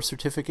have a birth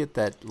certificate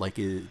that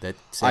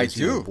says I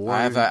you were do. born?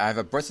 I have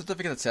a birth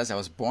certificate that says I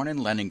was born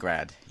in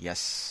Leningrad.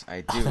 Yes,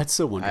 I do. Oh, that's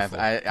so wonderful.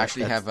 I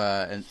actually have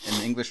an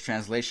English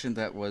translation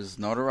that was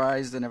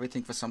notarized and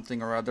everything for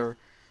something or other.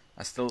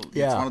 It's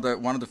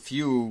one of the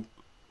few.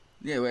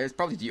 Yeah, it's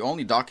probably the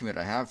only document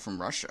I have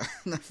from Russia,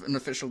 an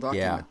official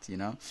document.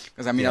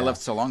 Because I left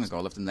so long ago.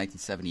 I left in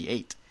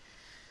 1978,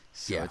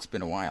 so it's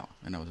been a while,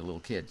 and I was a little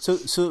kid.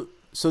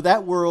 So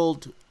that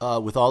world,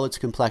 with all its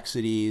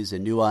complexities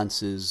and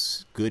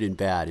nuances, good and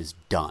bad, is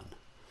done.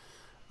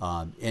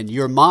 And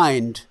your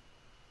mind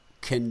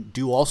can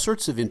do all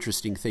sorts of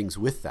interesting things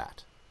with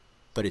that,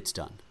 but it's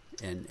done.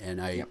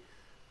 And I,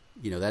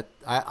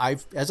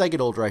 I've as I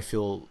get older, I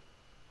feel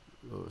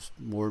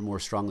more and more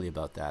strongly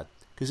about that.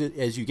 Because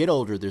as you get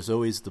older, there's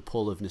always the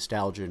pull of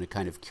nostalgia and a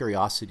kind of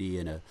curiosity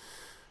and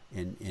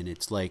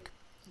it's like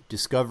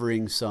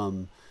discovering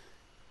some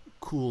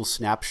cool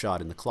snapshot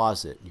in the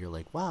closet, and you're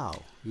like,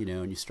 wow,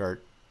 and you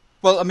start.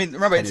 Well, I mean,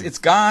 remember, it's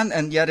gone,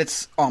 and yet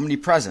it's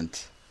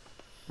omnipresent,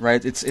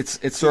 right?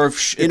 It's sort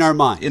of in our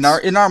minds, in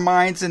our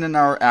minds, and in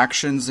our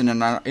actions, and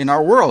in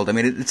our world. I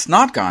mean, it's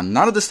not gone.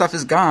 None of this stuff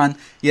is gone,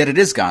 yet it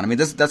is gone. I mean,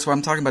 that's what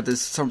I'm talking about.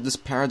 This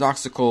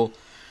paradoxical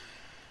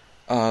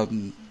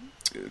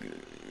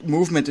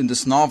movement in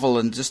this novel,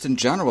 and just in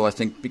general, I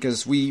think,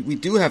 because we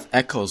do have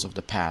echoes of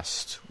the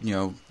past.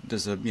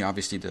 There's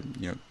obviously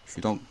if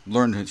you don't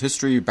learn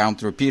history, you're bound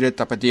to repeat it,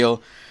 type of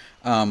deal.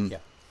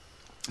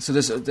 So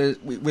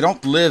we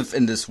don't live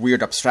in this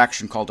weird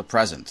abstraction called the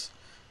present.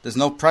 There's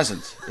no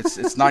present.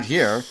 It's not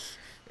here.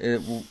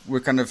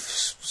 We're kind of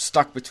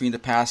stuck between the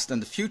past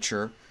and the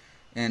future,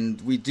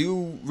 and we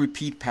do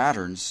repeat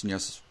patterns.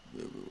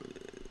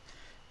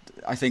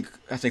 I think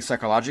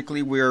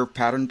psychologically we're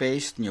pattern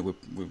based. We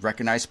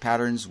recognize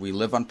patterns. We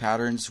live on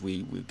patterns.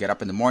 We get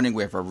up in the morning.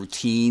 We have our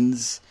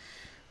routines,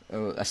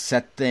 a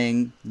set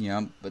thing.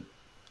 But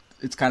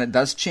it kind of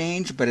does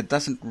change, but it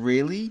doesn't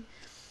really.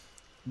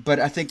 But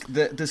I think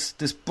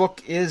this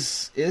book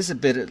is a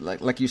bit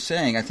like you're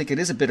saying. I think it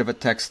is a bit of a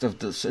text of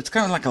this. It's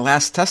kind of like a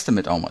last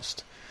testament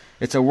almost.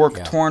 It's a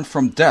work torn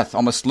from death,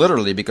 almost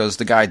literally, because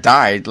the guy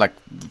died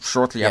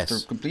shortly after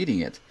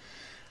completing it.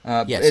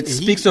 It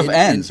speaks of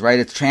ends, right?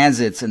 It's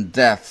transits and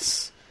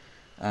deaths.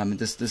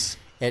 This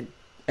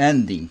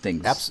ending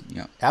things.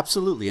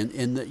 Absolutely,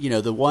 and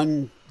the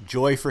one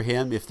joy for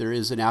him, if there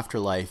is an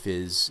afterlife,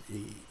 is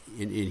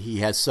he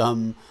has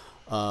some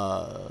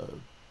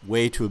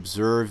way to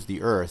observe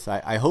the earth.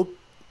 I hope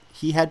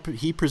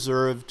he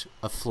preserved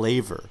a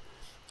flavor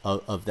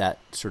of that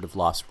sort of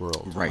lost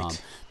world.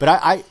 Right. But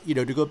I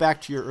to go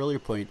back to your earlier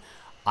point,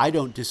 I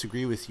don't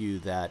disagree with you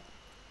that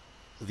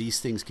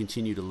these things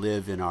continue to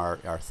live in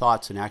our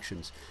thoughts and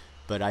actions.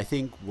 But I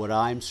think what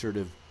I'm sort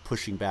of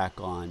pushing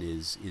back on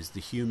is the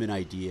human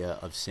idea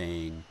of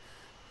saying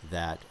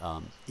that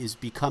is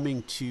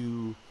becoming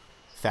too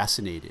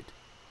fascinated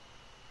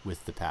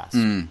with the past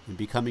and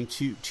becoming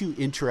too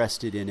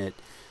interested in it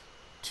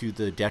to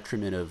the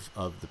detriment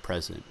of the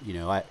present.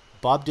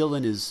 Bob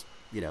Dylan is,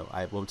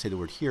 I won't say the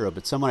word hero,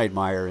 but someone I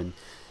admire, and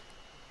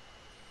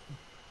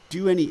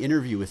do any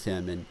interview with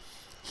him, and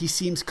he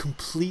seems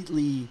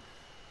completely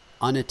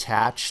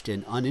unattached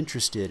and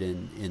uninterested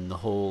in the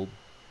whole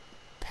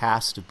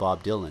past of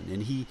Bob Dylan.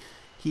 And he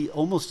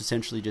almost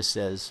essentially just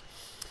says,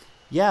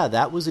 yeah,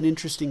 that was an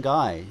interesting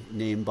guy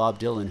named Bob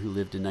Dylan who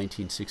lived in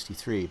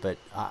 1963, but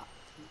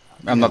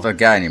I'm not that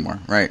guy anymore.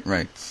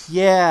 Right.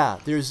 Yeah,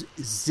 there's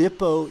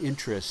zippo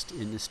interest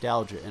in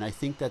nostalgia, and I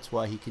think that's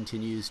why he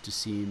continues to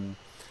seem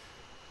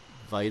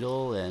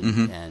vital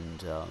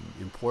and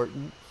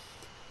important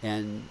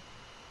and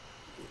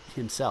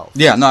himself.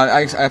 Yeah, no,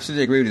 I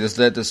absolutely agree with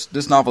you.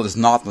 This novel is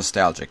not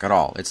nostalgic at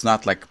all. It's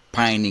not like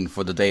pining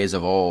for the days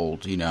of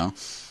old.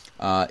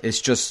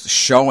 It's just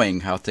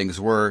showing how things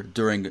were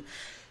during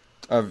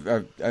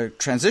a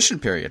transition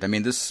period. I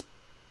mean, this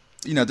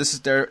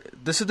is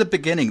the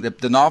beginning.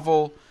 The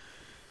novel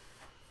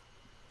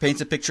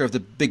paints a picture of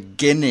the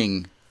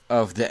beginning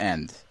of the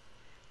end,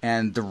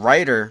 and the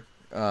writer,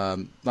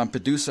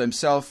 Lampedusa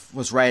himself,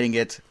 was writing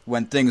it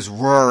when things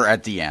were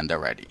at the end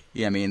already.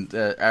 Yeah, I mean,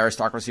 the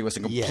aristocracy was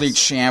in complete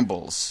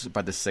shambles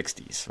by the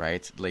 60s,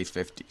 right? Late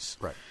 50s.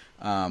 Right.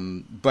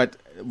 But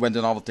when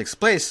the novel takes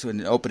place, when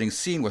the opening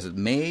scene was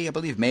May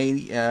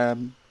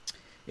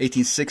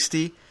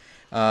 1860.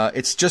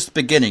 It's just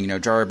beginning,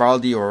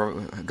 Garibaldi,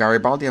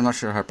 I'm not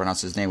sure how to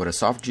pronounce his name, with a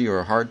soft G or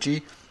a hard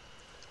G.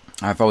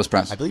 I've always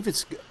pronounced. I believe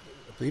it's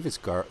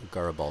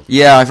Garibaldi.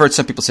 Yeah, I've heard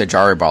some people say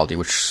Garibaldi,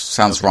 which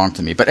sounds wrong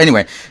to me. But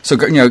anyway, so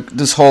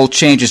this whole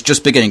change is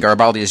just beginning.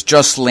 Garibaldi has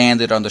just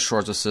landed on the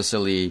shores of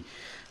Sicily.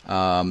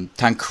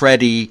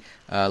 Tancredi,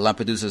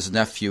 Lampedusa's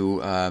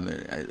nephew,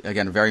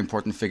 again a very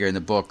important figure in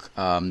the book,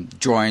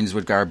 joins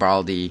with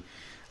Garibaldi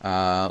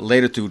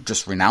later to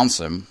just renounce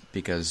him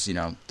because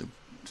the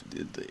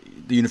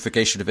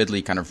unification of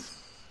Italy kind of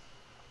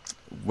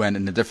went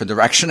in a different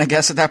direction, I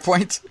guess, at that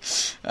point.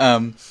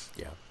 And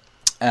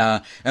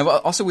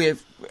also we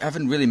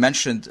haven't really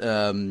mentioned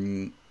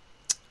Don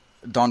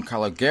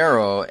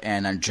Calogero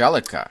and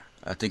Angelica.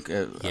 I think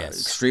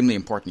extremely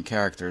important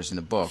characters in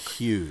the book.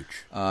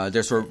 Huge.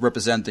 They sort of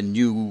represent the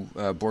new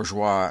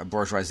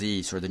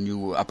bourgeoisie, sort of the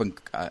new up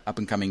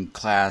and coming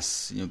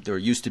class. They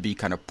used to be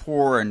kind of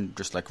poor and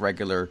just like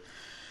regular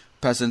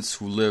peasants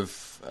who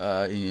live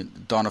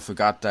in Donna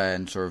Fugata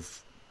and sort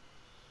of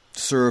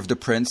serve the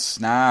prince.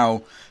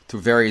 Now,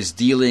 through various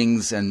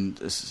dealings and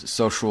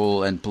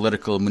social and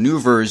political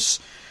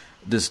maneuvers,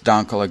 this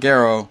Don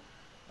Calogero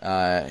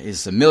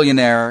is a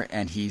millionaire,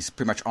 and he's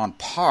pretty much on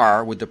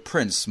par with the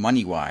prince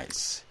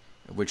money-wise,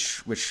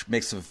 which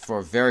makes for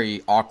a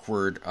very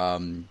awkward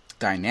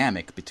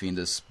dynamic between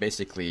this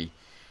basically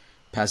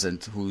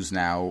peasant who's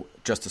now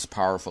just as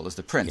powerful as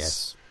the prince.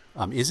 Yes.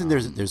 Isn't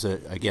there's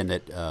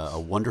a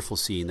wonderful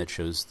scene that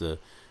shows the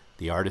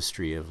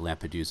artistry of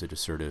Lampedusa to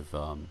sort of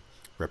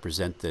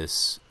represent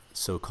this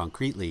so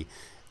concretely.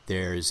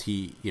 There's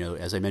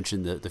as I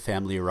mentioned, the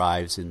family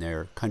arrives in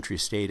their country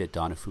estate at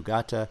Donna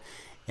Fugata,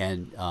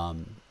 and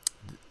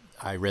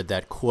I read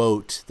that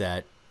quote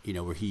that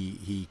where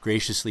he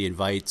graciously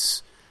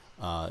invites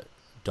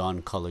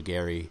Don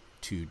Caligari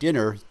to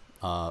dinner,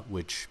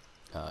 which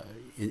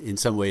in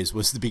some ways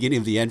was the beginning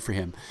of the end for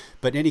him.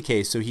 But in any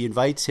case, so he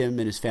invites him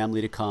and his family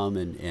to come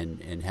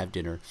and have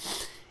dinner,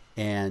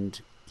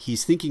 and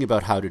he's thinking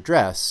about how to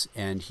dress,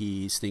 and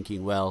he's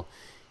thinking, well,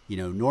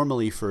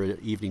 normally for an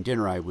evening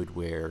dinner I would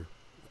wear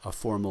a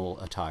formal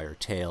attire,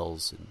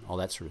 tails and all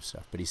that sort of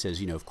stuff. But he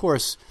says, of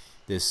course,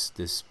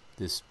 this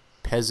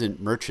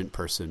peasant merchant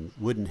person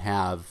wouldn't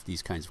have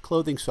these kinds of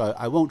clothing, so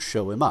I won't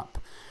show him up.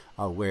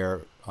 I'll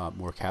wear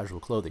more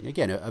casual clothing.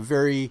 Again, a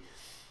very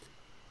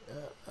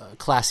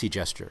classy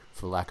gesture,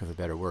 for lack of a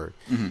better word.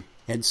 Mm-hmm.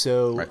 And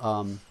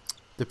so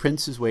the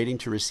prince is waiting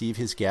to receive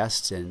his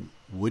guests, and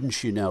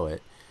wouldn't you know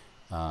it,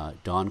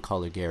 Don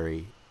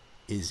Caligari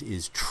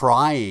is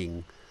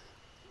trying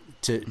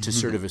to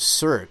sort of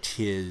assert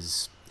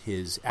his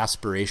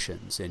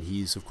aspirations, and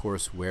he's of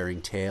course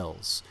wearing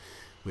tails,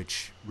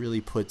 which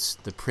really puts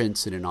the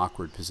prince in an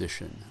awkward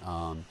position,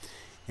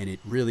 and it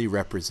really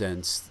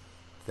represents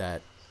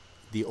that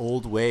the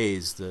old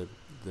ways, the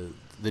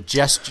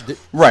gesture,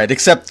 right?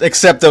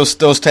 Except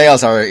those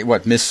tails are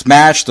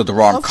mismatched or the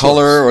wrong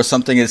color or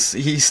something.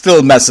 He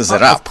still messes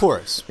it up. Of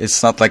course,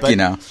 it's not like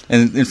and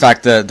in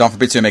fact, Don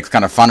Fabrizio makes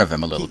kind of fun of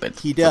him a little bit.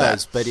 He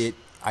does, but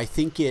I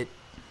think it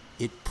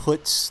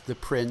puts the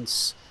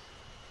prince,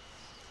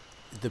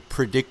 the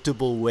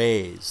predictable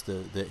ways,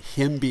 the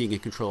him being in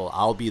control.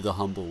 I'll be the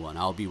humble one.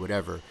 I'll be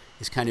whatever.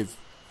 Is kind of,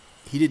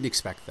 he didn't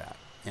expect that,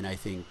 and I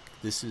think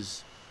this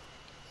is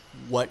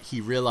what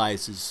he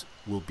realizes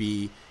will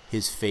be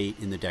his fate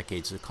in the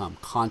decades to come.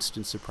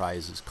 Constant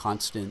surprises,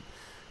 constant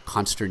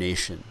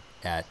consternation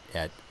at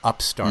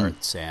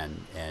upstarts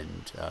and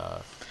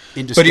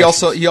but he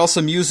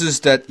also muses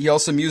that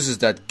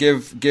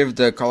give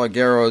the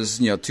Calogero,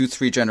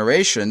 2-3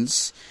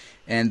 generations,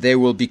 and they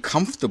will be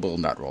comfortable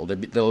in that role.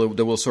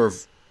 They will sort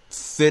of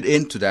fit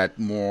into that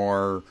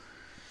more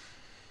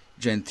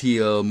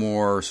genteel,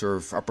 more sort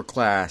of upper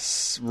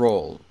class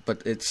role.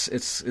 But it's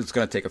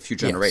going to take a few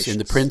generations. Yes,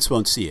 and the prince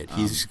won't see it.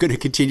 He's going to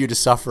continue to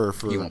suffer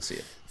for he won't see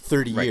it.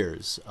 30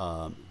 years.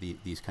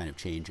 These kind of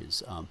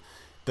changes.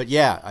 But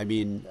yeah, I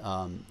mean,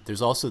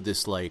 there's also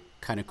this like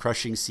kind of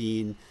crushing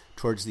scene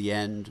towards the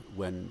end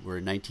when we're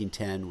in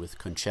 1910 with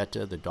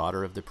Conchetta, the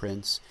daughter of the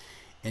prince,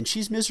 and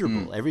she's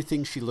miserable.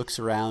 Everything she looks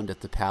around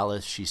at the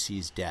palace, she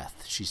sees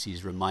death. She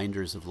sees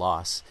reminders of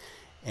loss.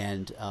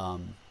 And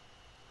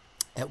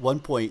at one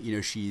point,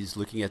 she's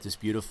looking at this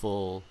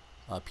beautiful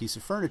piece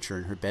of furniture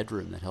in her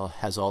bedroom that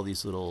has all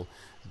these little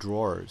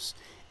drawers.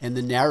 And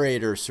the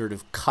narrator sort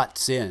of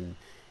cuts in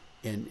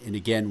and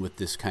again with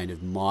this kind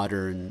of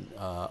modern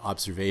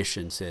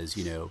observation says,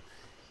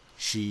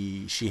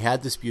 she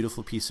had this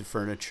beautiful piece of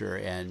furniture,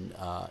 and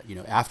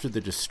after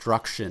the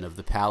destruction of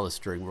the palace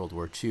during World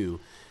War II,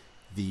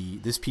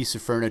 this piece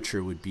of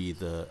furniture would be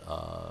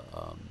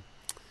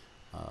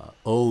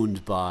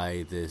owned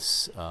by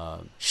this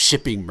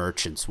shipping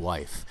merchant's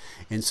wife.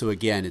 And so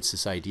again, it's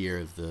this idea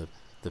of the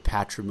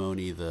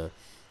patrimony, the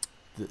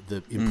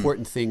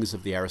important things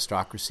of the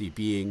aristocracy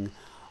being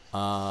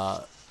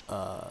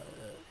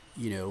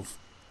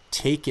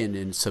taken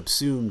and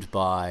subsumed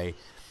by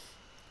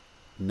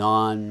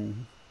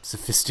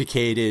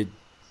non-sophisticated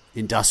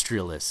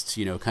industrialists,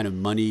 kind of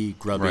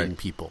money-grubbing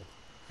people,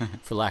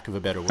 for lack of a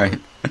better word.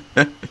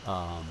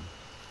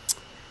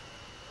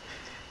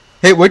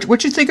 Hey,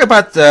 what you think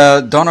about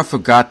the Donna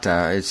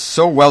Fugata? It's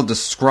so well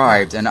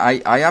described, and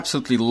I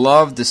absolutely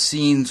love the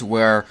scenes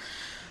where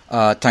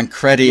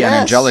Tancredi and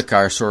Angelica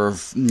are sort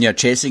of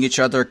chasing each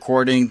other,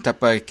 courting,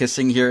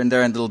 kissing here and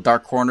there in little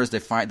dark corners.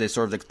 They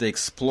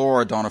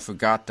explore Donna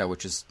Fugata,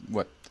 which is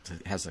what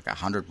has like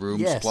 100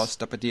 rooms plus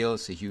type of deal.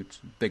 It's a huge,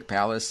 big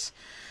palace.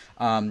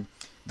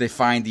 They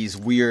find these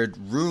weird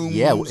rooms.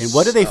 Yeah, and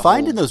what do they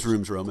find in those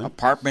rooms, Roman?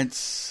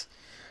 Apartments.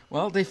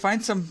 Well, they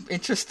find some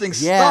interesting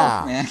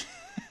stuff, man.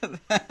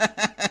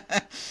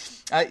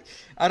 I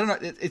don't know.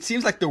 It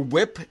seems like the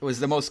whip was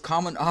the most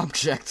common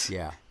object.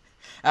 Yeah.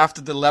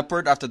 After the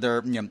leopard, after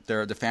their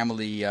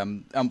family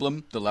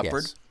emblem, the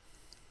leopard.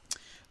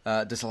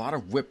 Yes. There's a lot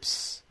of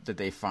whips that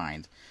they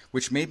find,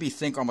 which made me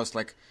think almost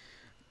like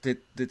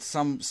did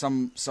some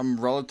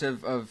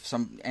relative of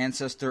some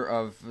ancestor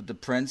of the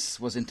prince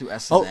was into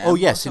S&M? Oh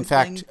yes, in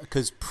fact,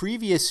 because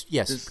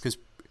because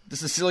the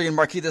Sicilian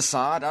Marquis de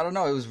Sade. I don't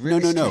know. It was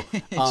really no.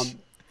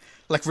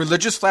 Like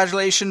religious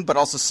flagellation, but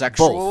also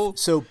sexual. Both.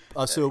 So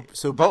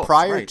both,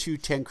 prior to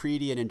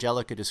Tancredi and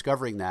Angelica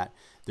discovering that,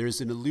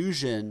 there's an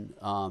allusion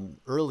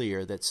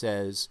earlier that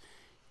says,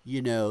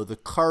 the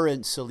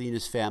current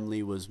Salinas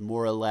family was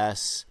more or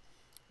less,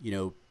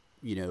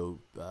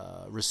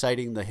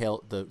 reciting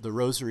the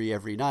rosary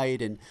every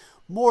night and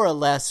more or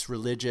less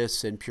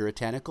religious and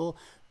puritanical.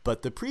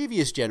 But the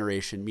previous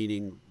generation,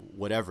 meaning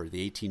whatever,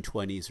 the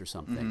 1820s or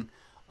something,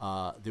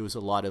 there was a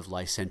lot of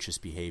licentious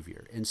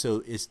behavior. And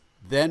so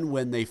then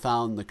when they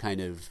found the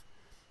kind of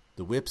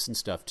the whips and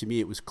stuff, to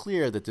me it was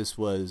clear that this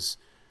was,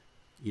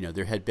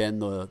 there had been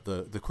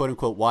the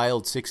quote-unquote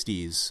wild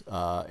 60s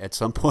at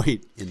some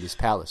point in this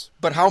palace.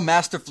 But how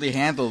masterfully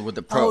handled with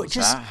the prose,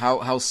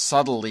 how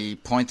subtly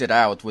pointed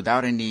out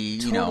without any,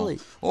 totally.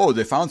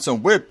 They found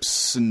some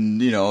whips and,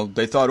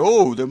 they thought,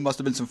 there must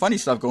have been some funny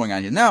stuff going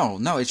on here.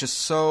 No, it's just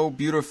so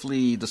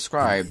beautifully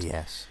described.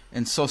 Yes.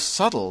 And so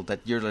subtle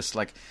that you're just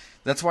like...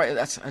 That's why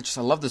I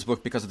love this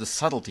book because of the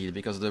subtlety,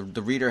 because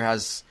the reader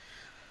has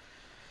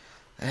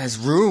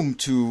room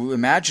to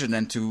imagine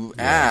and to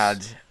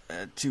add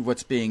to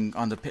what's being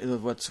on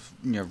what's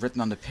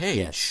written on the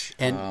page, yes.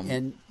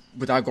 and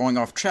without going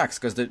off tracks,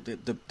 because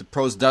the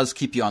prose does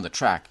keep you on the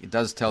track. It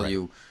does tell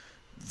you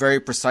very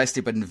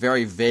precisely, but in a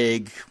very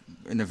vague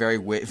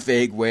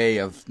way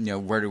of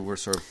where we're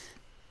sort of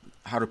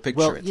how to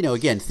picture it. Well,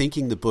 again,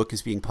 thinking the book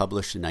is being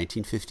published in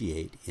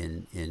 1958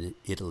 in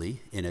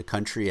Italy, in a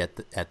country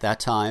at that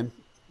time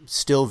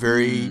still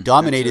very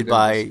dominated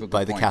by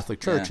the Catholic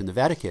Church and the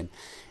Vatican.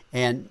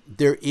 And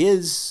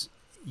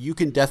you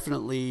can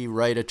definitely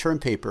write a term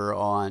paper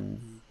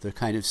on the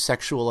kind of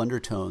sexual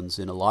undertones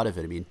in a lot of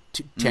it. I mean,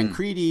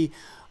 Tancredi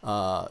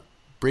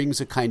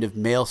brings a kind of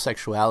male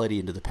sexuality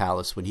into the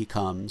palace when he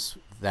comes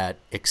that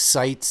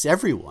excites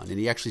everyone. And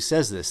he actually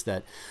says this,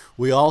 that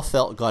we all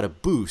got a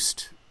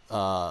boost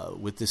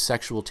with this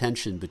sexual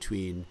tension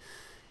between,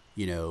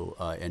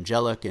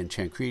 Angelica and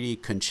Tancredi.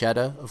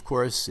 Conchetta, of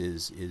course,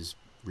 is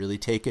really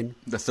taken.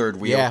 The third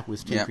wheel. Yeah,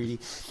 with Tancredi.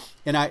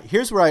 And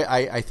here's where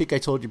I think I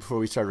told you before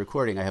we started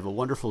recording, I have a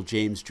wonderful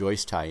James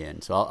Joyce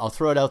tie-in. So I'll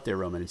throw it out there,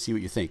 Roman, and see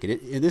what you think.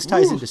 And this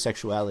ties into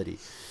sexuality.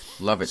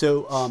 Love it.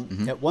 So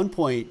at one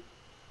point,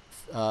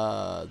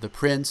 the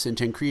prince and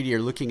Tancredi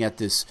are looking at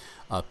this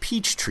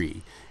peach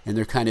tree, and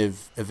they're kind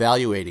of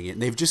evaluating it.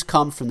 And they've just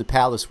come from the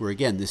palace where,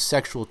 again, this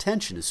sexual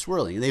tension is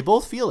swirling, and they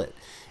both feel it.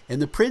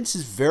 And the prince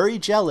is very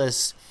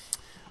jealous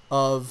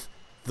of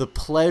the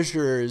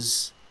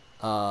pleasures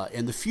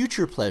and the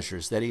future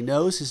pleasures that he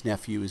knows his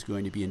nephew is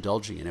going to be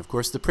indulging in. Of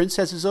course, the prince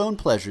has his own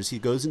pleasures. He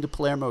goes into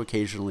Palermo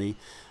occasionally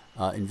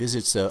and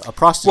visits a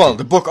prostitute. Well,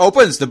 the book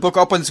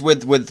opens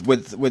with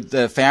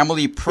the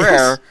family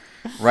prayer,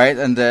 right?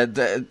 And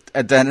then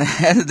at the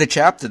end of the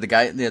chapter,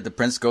 the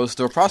prince goes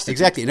to a prostitute.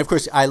 Exactly, and of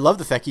course, I love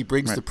the fact he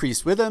brings the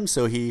priest with him,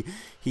 so he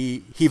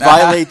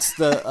violates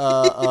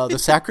the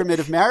sacrament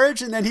of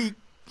marriage, and then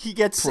he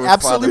gets Poor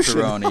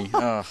absolution. Father Peroni.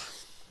 Oh,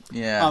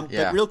 yeah.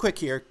 But real quick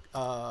here,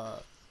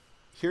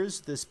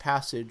 here's this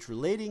passage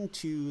relating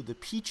to the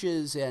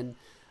peaches, and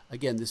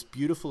again, this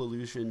beautiful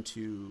allusion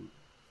to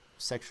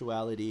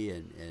sexuality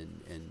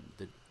and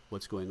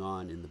what's going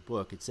on in the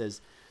book. It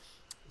says,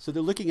 so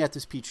they're looking at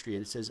this peach tree,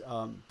 and it says,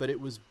 but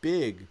it was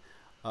big,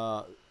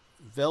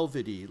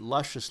 velvety,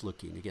 luscious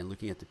looking, again,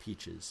 looking at the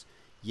peaches,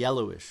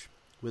 yellowish,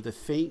 with a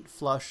faint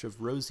flush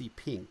of rosy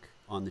pink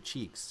on the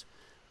cheeks,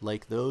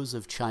 like those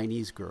of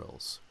Chinese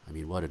girls. I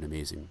mean, what an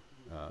amazing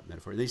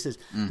metaphor. And he says,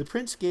 the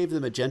prince gave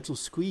them a gentle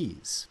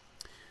squeeze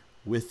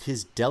with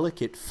his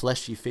delicate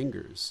fleshy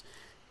fingers.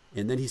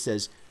 And then he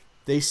says,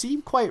 they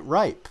seem quite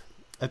ripe.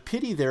 A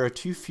pity there are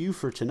too few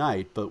for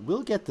tonight, but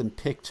we'll get them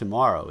picked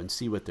tomorrow and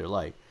see what they're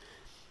like.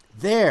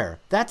 There,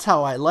 that's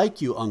how I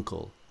like you,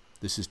 uncle.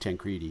 This is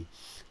Tancredi.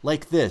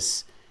 Like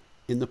this,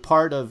 in the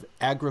part of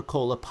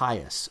Agricola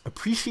Pius,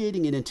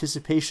 appreciating in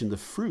anticipation the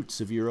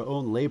fruits of your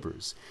own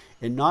labors,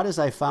 and not as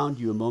I found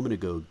you a moment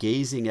ago,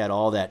 gazing at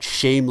all that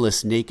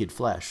shameless naked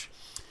flesh.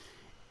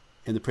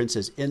 And the prince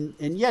says, and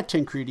yet,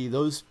 Tancredi,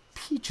 those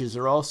peaches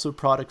are also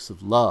products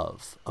of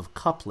love, of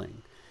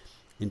coupling.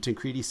 And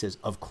Tancredi says,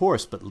 of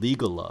course, but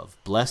legal love,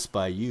 blessed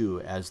by you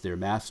as their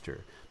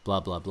master, blah,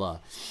 blah, blah.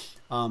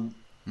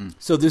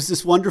 So there's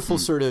this wonderful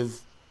sort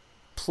of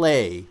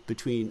play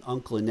between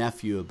uncle and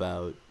nephew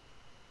about,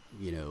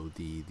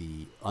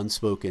 the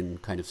unspoken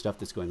kind of stuff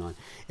that's going on.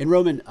 And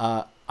Roman,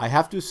 I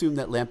have to assume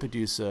that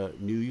Lampedusa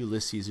knew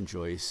Ulysses and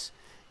Joyce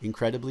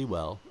incredibly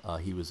well.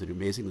 He was an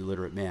amazingly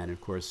literate man. And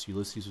of course,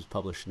 Ulysses was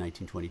published in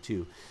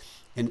 1922.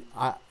 And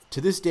to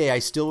this day, I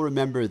still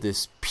remember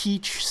this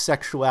peach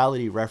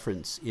sexuality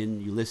reference in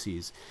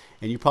Ulysses.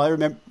 And you probably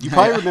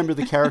remember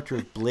the character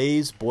of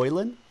Blaise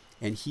Boylan.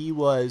 And he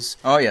was...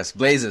 Oh, yes,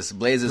 Blaise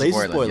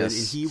Boylan, yes.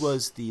 And he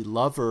was the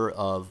lover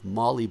of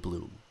Molly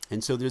Bloom.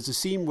 And so there's a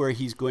scene where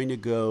he's going to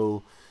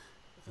go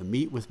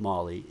meet with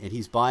Molly, and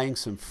he's buying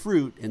some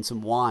fruit and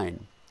some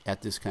wine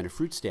at this kind of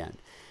fruit stand.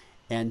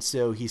 And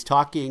so he's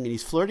talking, and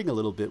he's flirting a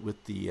little bit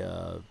with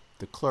the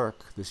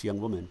clerk, this young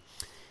woman.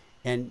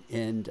 And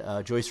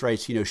Joyce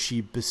writes,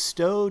 she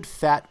bestowed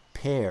fat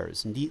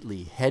pears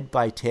neatly, head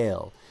by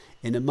tail,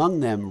 and among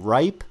them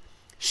ripe,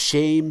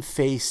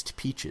 shame-faced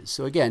peaches.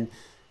 So again...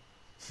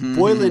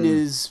 Boylan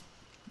is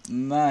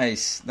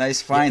nice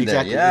find there.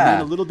 Exactly. Yeah. And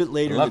then a little bit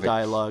later in the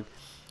dialogue,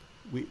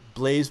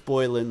 Blaise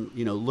Boylan,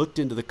 looked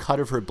into the cut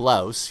of her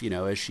blouse,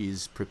 as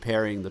she's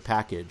preparing the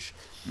package,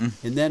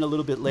 and then a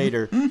little bit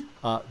later,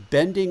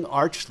 bending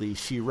archly,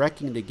 she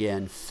reckoned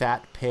again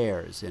fat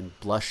pears and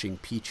blushing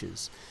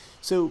peaches.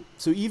 So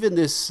even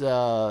this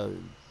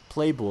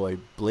playboy,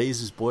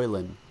 Blaise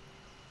Boylan,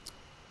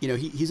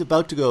 he's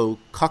about to go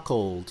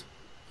cuckold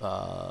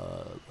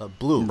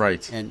Bloom,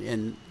 right?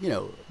 And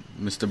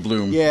Mr.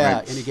 Bloom. Yeah,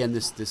 right. And again,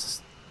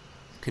 this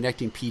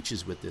connecting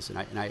peaches with this, and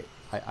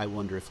I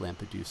wonder if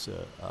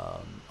Lampedusa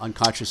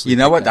unconsciously. You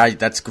know what?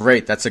 That's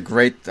great. That's a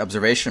great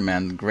observation,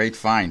 man. Great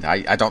find.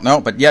 I don't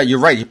know, but yeah, you're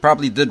right. He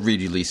probably did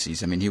read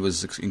Ulysses. I mean, he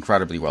was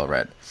incredibly well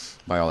read,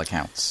 by all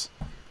accounts.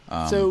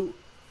 So,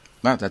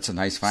 well, that's a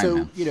nice find,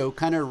 man. So,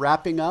 kind of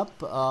wrapping up.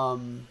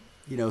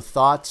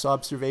 Thoughts,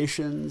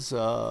 observations,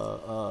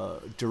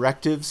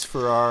 directives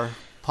for our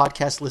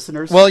podcast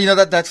listeners? Well,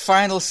 that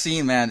final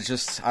scene, man,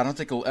 just I don't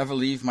think it'll ever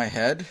leave my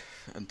head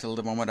until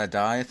the moment I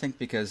die, I think,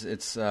 because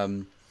it's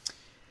the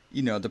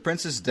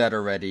prince is dead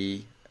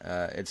already.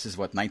 It's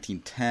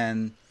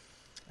 1910.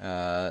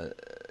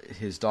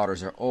 His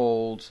daughters are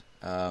old,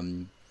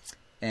 and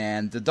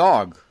the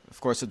dog, of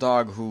course, the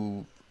dog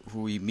who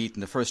we meet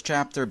in the first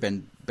chapter,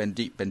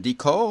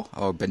 Bendico,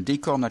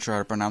 I'm not sure how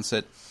to pronounce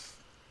it.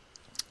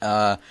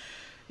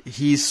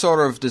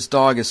 This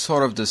dog is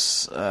sort of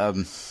this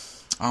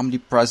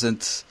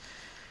omnipresent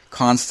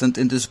constant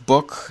in this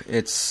book.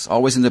 It's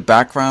always in the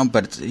background,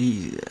 but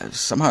he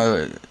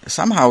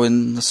somehow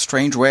in a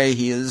strange way,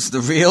 he is the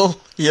real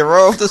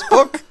hero of this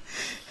book.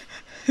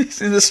 It's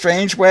in a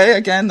strange way,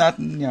 again, not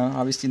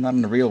obviously not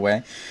in a real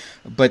way,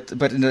 but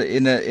in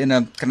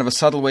a kind of a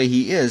subtle way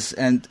he is.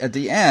 And at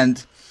the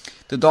end,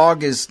 the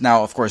dog is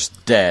now, of course,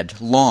 dead,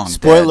 long.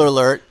 Spoiler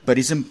alert! But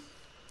he's embalmed.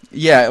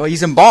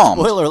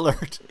 Spoiler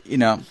alert!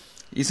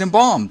 He's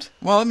embalmed.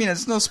 Well, I mean,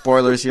 there's no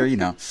spoilers here,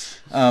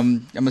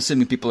 I'm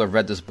assuming people have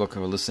read this book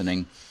who are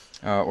listening,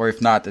 or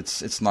if not,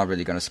 it's not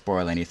really going to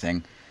spoil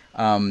anything.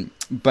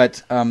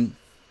 But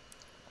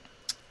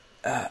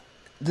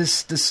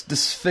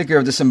this figure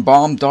of this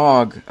embalmed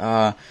dog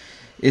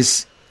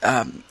is,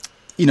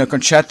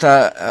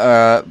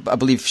 Concetta, I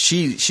believe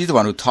she's the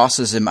one who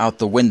tosses him out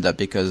the window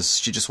because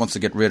she just wants to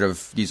get rid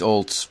of these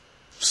old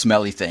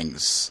smelly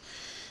things.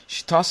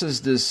 She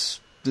tosses this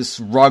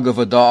rug of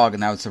a dog,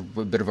 and now it's a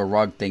bit of a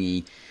rug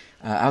thingy,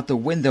 out the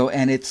window,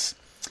 and it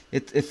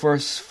for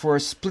a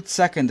split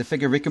second the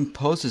figure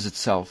recomposes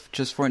itself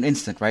just for an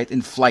instant, right,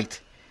 in flight,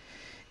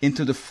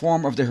 into the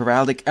form of the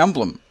heraldic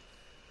emblem.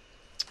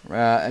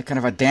 A kind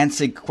of a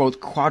dancing, quote,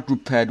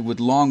 quadruped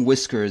with long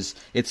whiskers,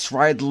 its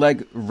right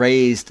leg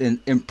raised in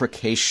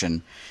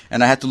imprecation.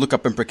 And I had to look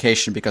up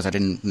imprecation because I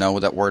didn't know what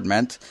that word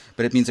meant,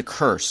 but it means a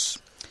curse.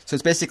 So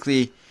it's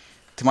basically,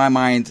 to my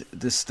mind,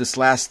 this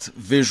last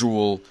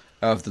visual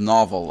of the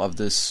novel, of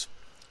this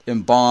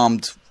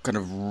embalmed kind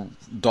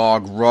of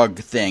dog rug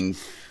thing,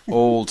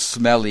 old,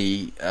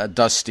 smelly,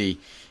 dusty,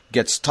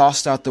 gets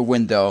tossed out the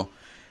window.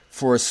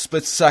 For a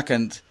split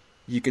second,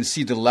 you can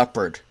see the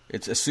leopard.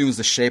 It assumes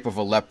the shape of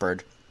a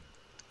leopard,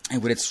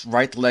 and with its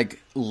right leg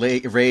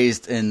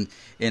raised in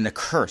a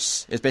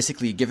curse, it's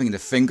basically giving the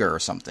finger or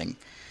something.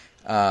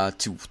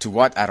 To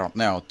what? I don't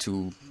know.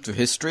 To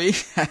history?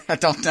 I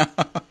don't know.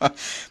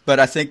 But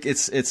I think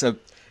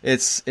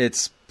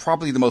it's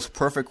probably the most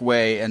perfect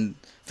way, and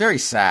very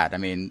sad. I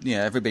mean,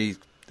 everybody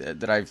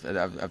that I've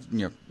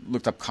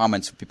looked up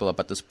comments from people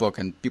about this book,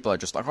 and people are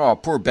just like, "Oh,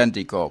 poor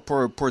Bendigo,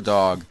 poor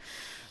dog."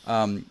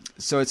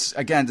 So it's,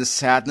 again, the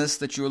sadness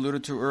that you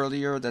alluded to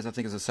earlier that I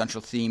think is a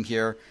central theme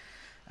here.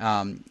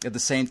 At the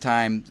same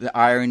time, the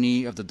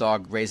irony of the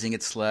dog raising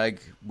its leg,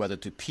 whether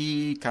to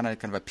pee, kind of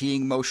a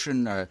peeing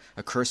motion, a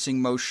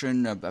cursing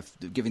motion, of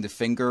giving the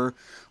finger,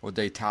 or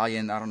the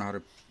Italian, I don't know how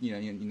to,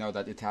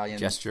 that Italian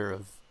gesture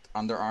of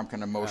underarm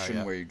kind of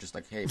motion where you're just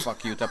like, hey,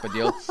 fuck you type of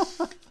deal.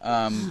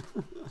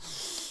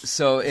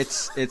 So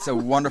it's a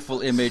wonderful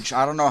image.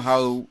 I don't know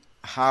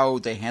how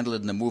they handle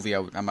it in the movie.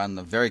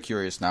 I'm very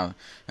curious now.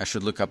 I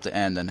should look up the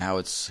end and how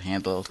it's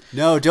handled.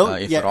 No,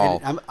 don't. If at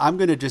all. I'm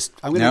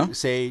gonna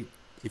say,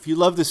 if you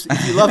love this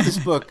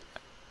book,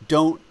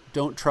 don't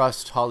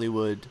trust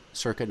Hollywood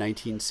circa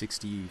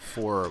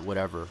 1964 or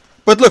whatever.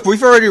 But look,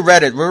 we've already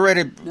read it.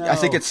 No. I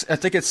think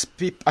it's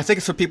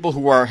for people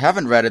who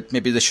haven't read it.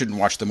 Maybe they shouldn't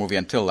watch the movie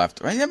until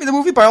after. Right? I mean, the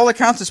movie by all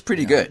accounts is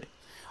pretty good.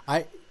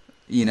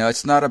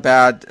 It's not a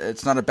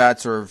bad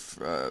sort of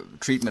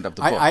treatment of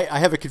the book. I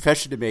have a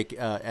confession to make.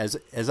 As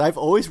I've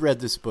always read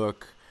this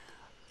book,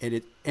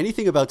 and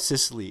anything about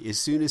Sicily, as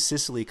soon as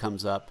Sicily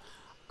comes up,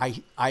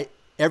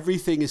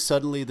 everything is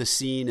suddenly the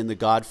scene in The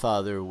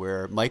Godfather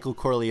where Michael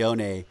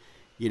Corleone,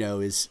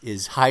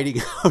 is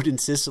hiding out in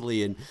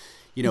Sicily and,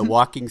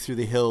 walking through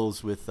the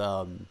hills with,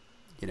 a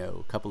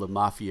couple of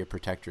mafia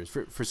protectors.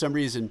 For some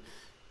reason,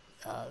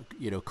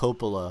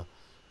 Coppola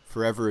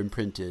forever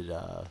imprinted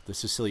the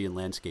Sicilian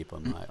landscape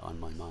on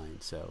my mind.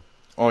 So.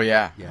 Oh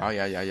yeah,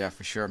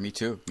 for sure. Me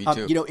too.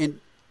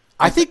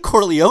 I think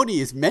Corleone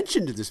is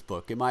mentioned in this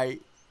book. Am I?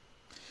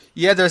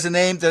 Yeah, there's the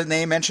name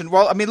mentioned.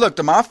 Well, I mean, look,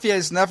 the mafia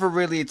is never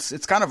really.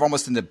 It's kind of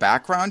almost in the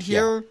background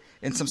here,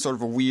 in some sort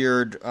of a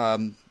weird,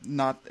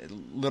 not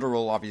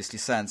literal, obviously,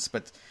 sense,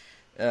 but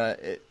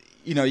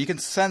you can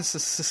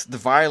sense the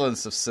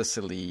violence of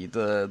Sicily,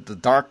 the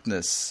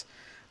darkness.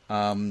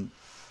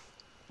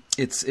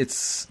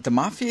 It's the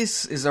mafia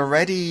is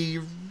already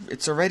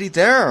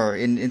there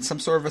in some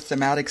sort of a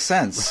thematic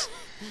sense.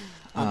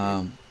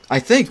 I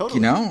think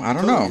totally. I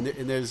don't know.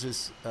 And there's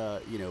this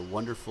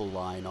wonderful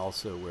line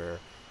also where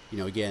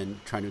again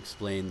trying to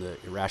explain the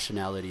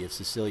irrationality of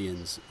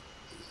Sicilians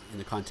in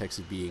the context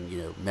of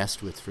being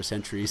messed with for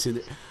centuries.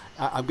 And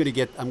I'm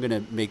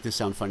gonna make this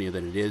sound funnier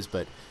than it is,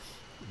 but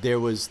there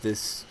was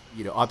this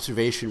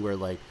observation where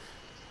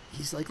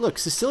he's like, look,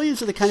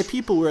 Sicilians are the kind of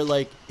people where,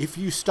 if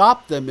you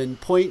stop them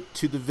and point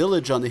to the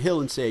village on the hill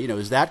and say,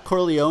 is that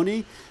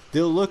Corleone?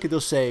 They'll look and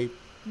they'll say,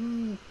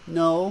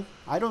 no,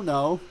 I don't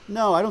know.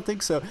 No, I don't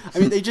think so. I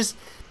mean, they just,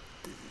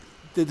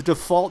 the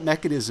default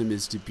mechanism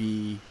is to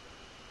be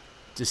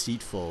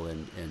deceitful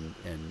and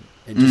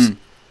just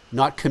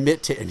not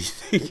commit to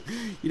anything,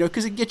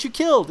 because it gets you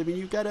killed. I mean,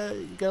 you gotta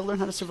learn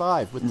how to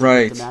survive with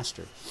the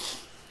master.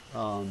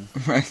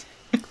 Right.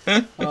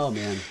 Oh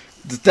man.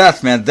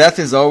 Death, man. Death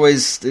is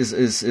always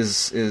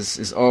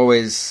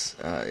always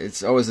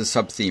it's always a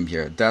sub theme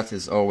here. Death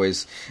is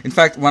always. In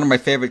fact, one of my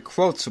favorite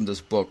quotes from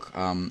this book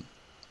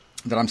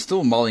that I'm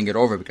still mulling it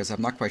over because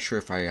I'm not quite sure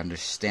if I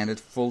understand it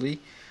fully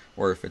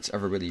or if it's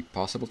ever really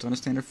possible to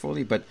understand it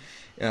fully. But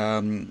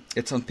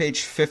it's on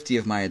page 50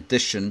 of my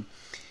edition,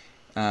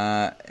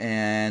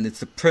 and it's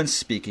the Prince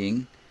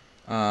speaking,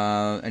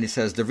 and he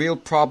says, "The real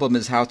problem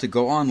is how to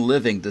go on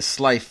living this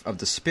life of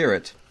the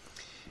spirit."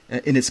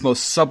 In its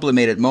most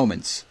sublimated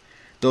moments,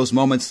 those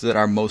moments that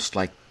are most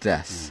like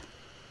death.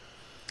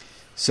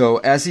 So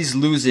as he's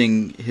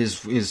losing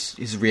his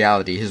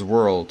reality, his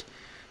world,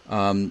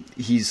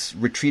 he's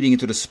retreating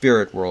into the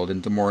spirit world,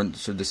 into more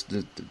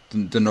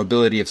the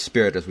nobility of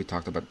spirit, as we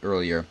talked about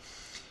earlier.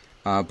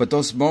 But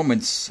those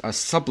moments are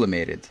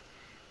sublimated,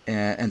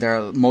 and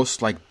they're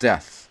most like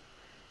death.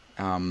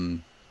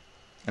 And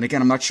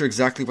again, I'm not sure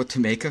exactly what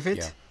to make of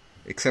it,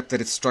 except that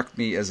it struck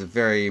me as a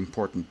very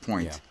important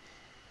point.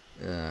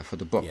 for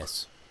the book.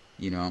 Yes.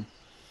 You know.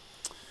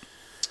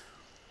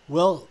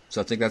 Well,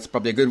 so I think that's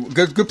probably a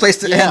good place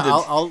to end it.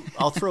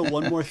 I'll throw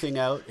one more thing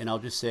out, and I'll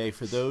just say,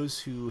 for those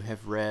who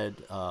have read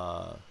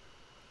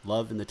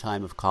Love in the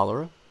Time of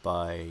Cholera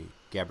by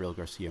Gabriel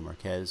Garcia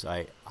Marquez,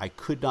 I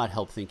could not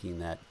help thinking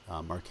that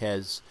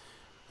Marquez,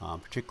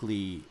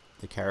 particularly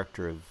the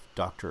character of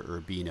Dr.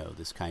 Urbino,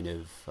 this kind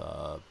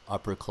of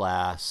upper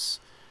class,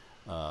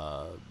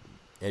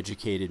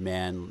 educated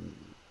man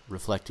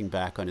reflecting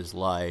back on his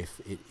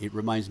life, it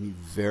reminds me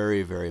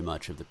very, very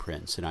much of The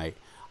Prince, and I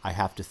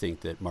have to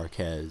think that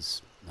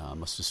Marquez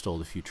must have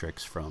stole a few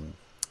tricks from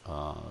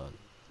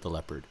The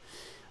Leopard.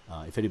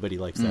 If anybody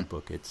likes that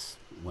book, it's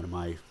one of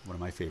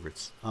my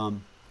favorites.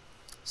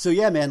 So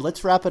yeah, man,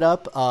 let's wrap it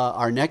up.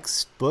 Our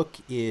next book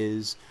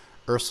is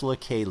Ursula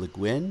K. Le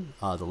Guin,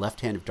 The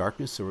Left Hand of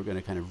Darkness. So we're going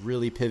to kind of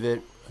really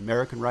pivot,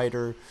 American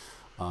writer,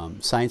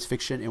 science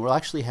fiction, and we'll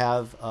actually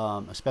have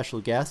a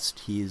special guest.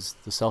 He's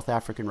the South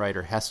African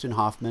writer Heston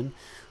Hoffman,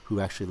 who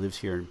actually lives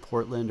here in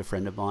Portland, a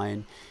friend of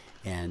mine.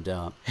 And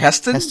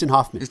Heston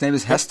Hoffman. His name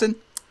is Heston?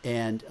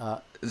 And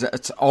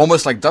it's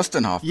almost like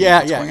Dustin Hoffman.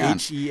 Yeah,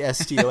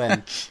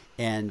 Heston.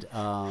 And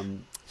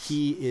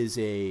he is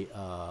a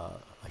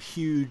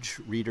huge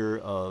reader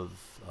of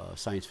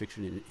science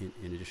fiction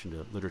in addition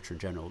to literature in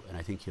general, and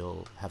I think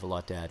he'll have a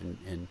lot to add.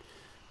 And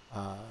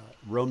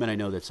Roman, I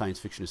know that science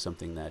fiction is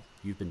something that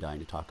you've been dying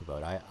to talk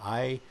about.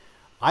 I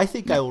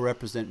think I will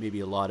represent maybe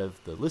a lot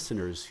of the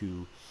listeners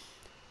who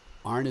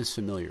aren't as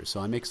familiar.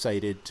 So I'm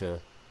excited to.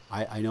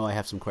 I know I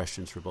have some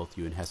questions for both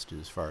you and Heston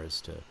as far as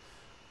to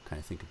kind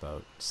of think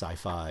about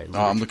sci-fi. Oh,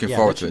 I'm looking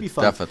forward to it.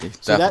 Definitely.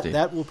 So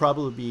that will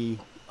probably be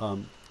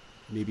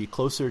maybe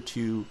closer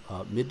to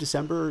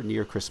mid-December,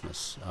 near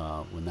Christmas,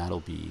 when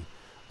that'll be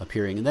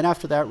appearing. And then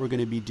after that, we're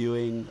going to be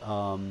doing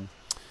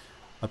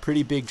a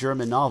pretty big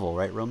German novel,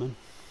 right, Roman?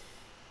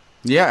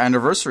 Yeah,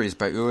 Anniversaries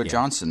by Uwe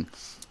Johnson.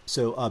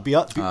 So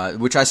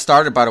which I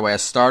started, by the way.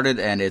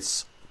 And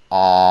it's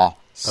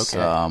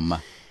awesome.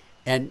 Okay.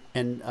 And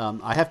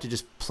I have to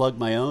just plug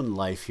my own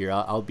life here.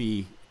 I'll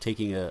be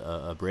taking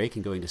a break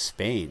and going to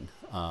Spain.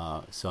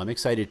 So I'm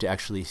excited to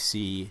actually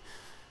see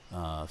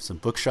some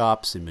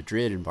bookshops in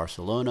Madrid and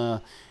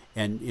Barcelona.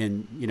 And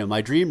you know,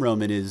 my dream,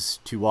 Roman, is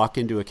to walk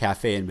into a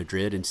cafe in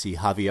Madrid and see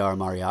Javier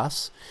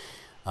Marias,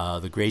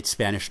 the great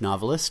Spanish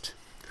novelist,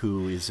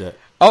 who is a...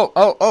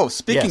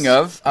 Speaking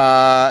of,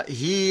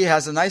 he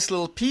has a nice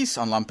little piece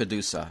on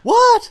Lampedusa.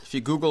 What? If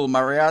you Google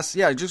Marias,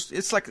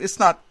 it's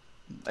not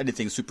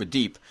anything super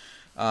deep.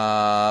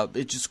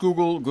 Just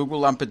Google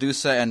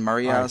Lampedusa and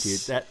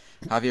Marias. Right,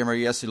 Javier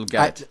Marias, you'll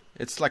get it.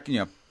 It's like, 5-10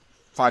 minute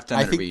read.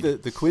 I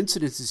think the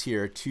coincidences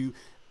here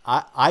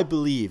I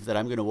believe that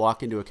I'm going to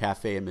walk into a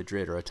cafe in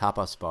Madrid or a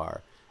tapas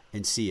bar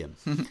and see him,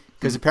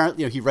 because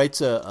apparently he writes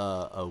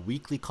a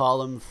weekly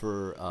column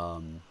for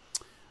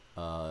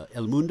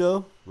El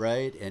Mundo,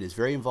 right, and is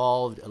very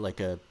involved, like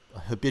a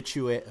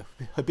habituate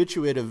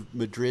of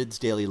Madrid's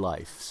daily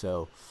life.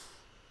 So.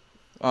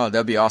 Oh,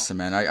 that'd be awesome,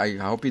 man. I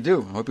hope you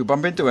do. I hope you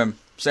bump into him.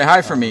 Say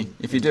hi for me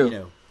if you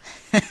do.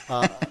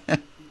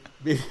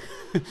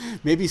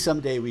 Maybe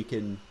someday we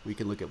can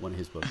look at one of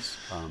his books.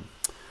 All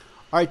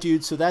right,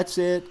 dude. So that's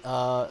it.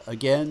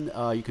 Again,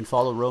 you can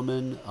follow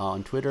Roman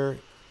on Twitter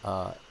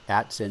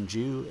at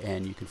Zenju,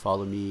 and you can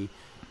follow me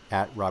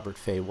at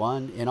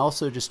RobertFay1. And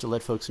also, just to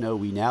let folks know,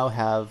 we now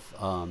have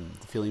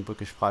the Feeling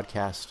Bookish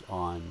podcast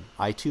on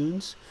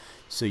iTunes,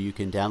 so you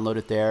can download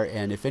it there.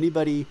 And if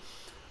anybody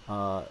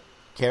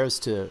cares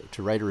to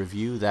write a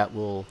review, that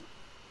will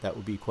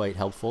be quite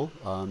helpful.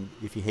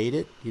 If you hate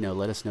it,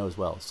 let us know as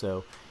well.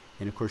 So,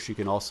 and of course, you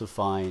can also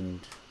find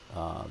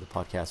the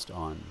podcast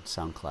on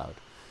SoundCloud.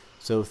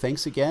 So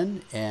thanks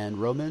again, and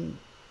Roman,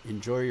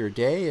 enjoy your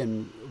day,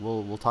 and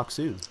we'll talk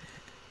soon.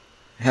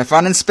 Have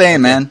fun in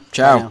Spain, man.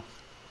 Ciao.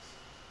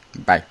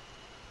 Bye.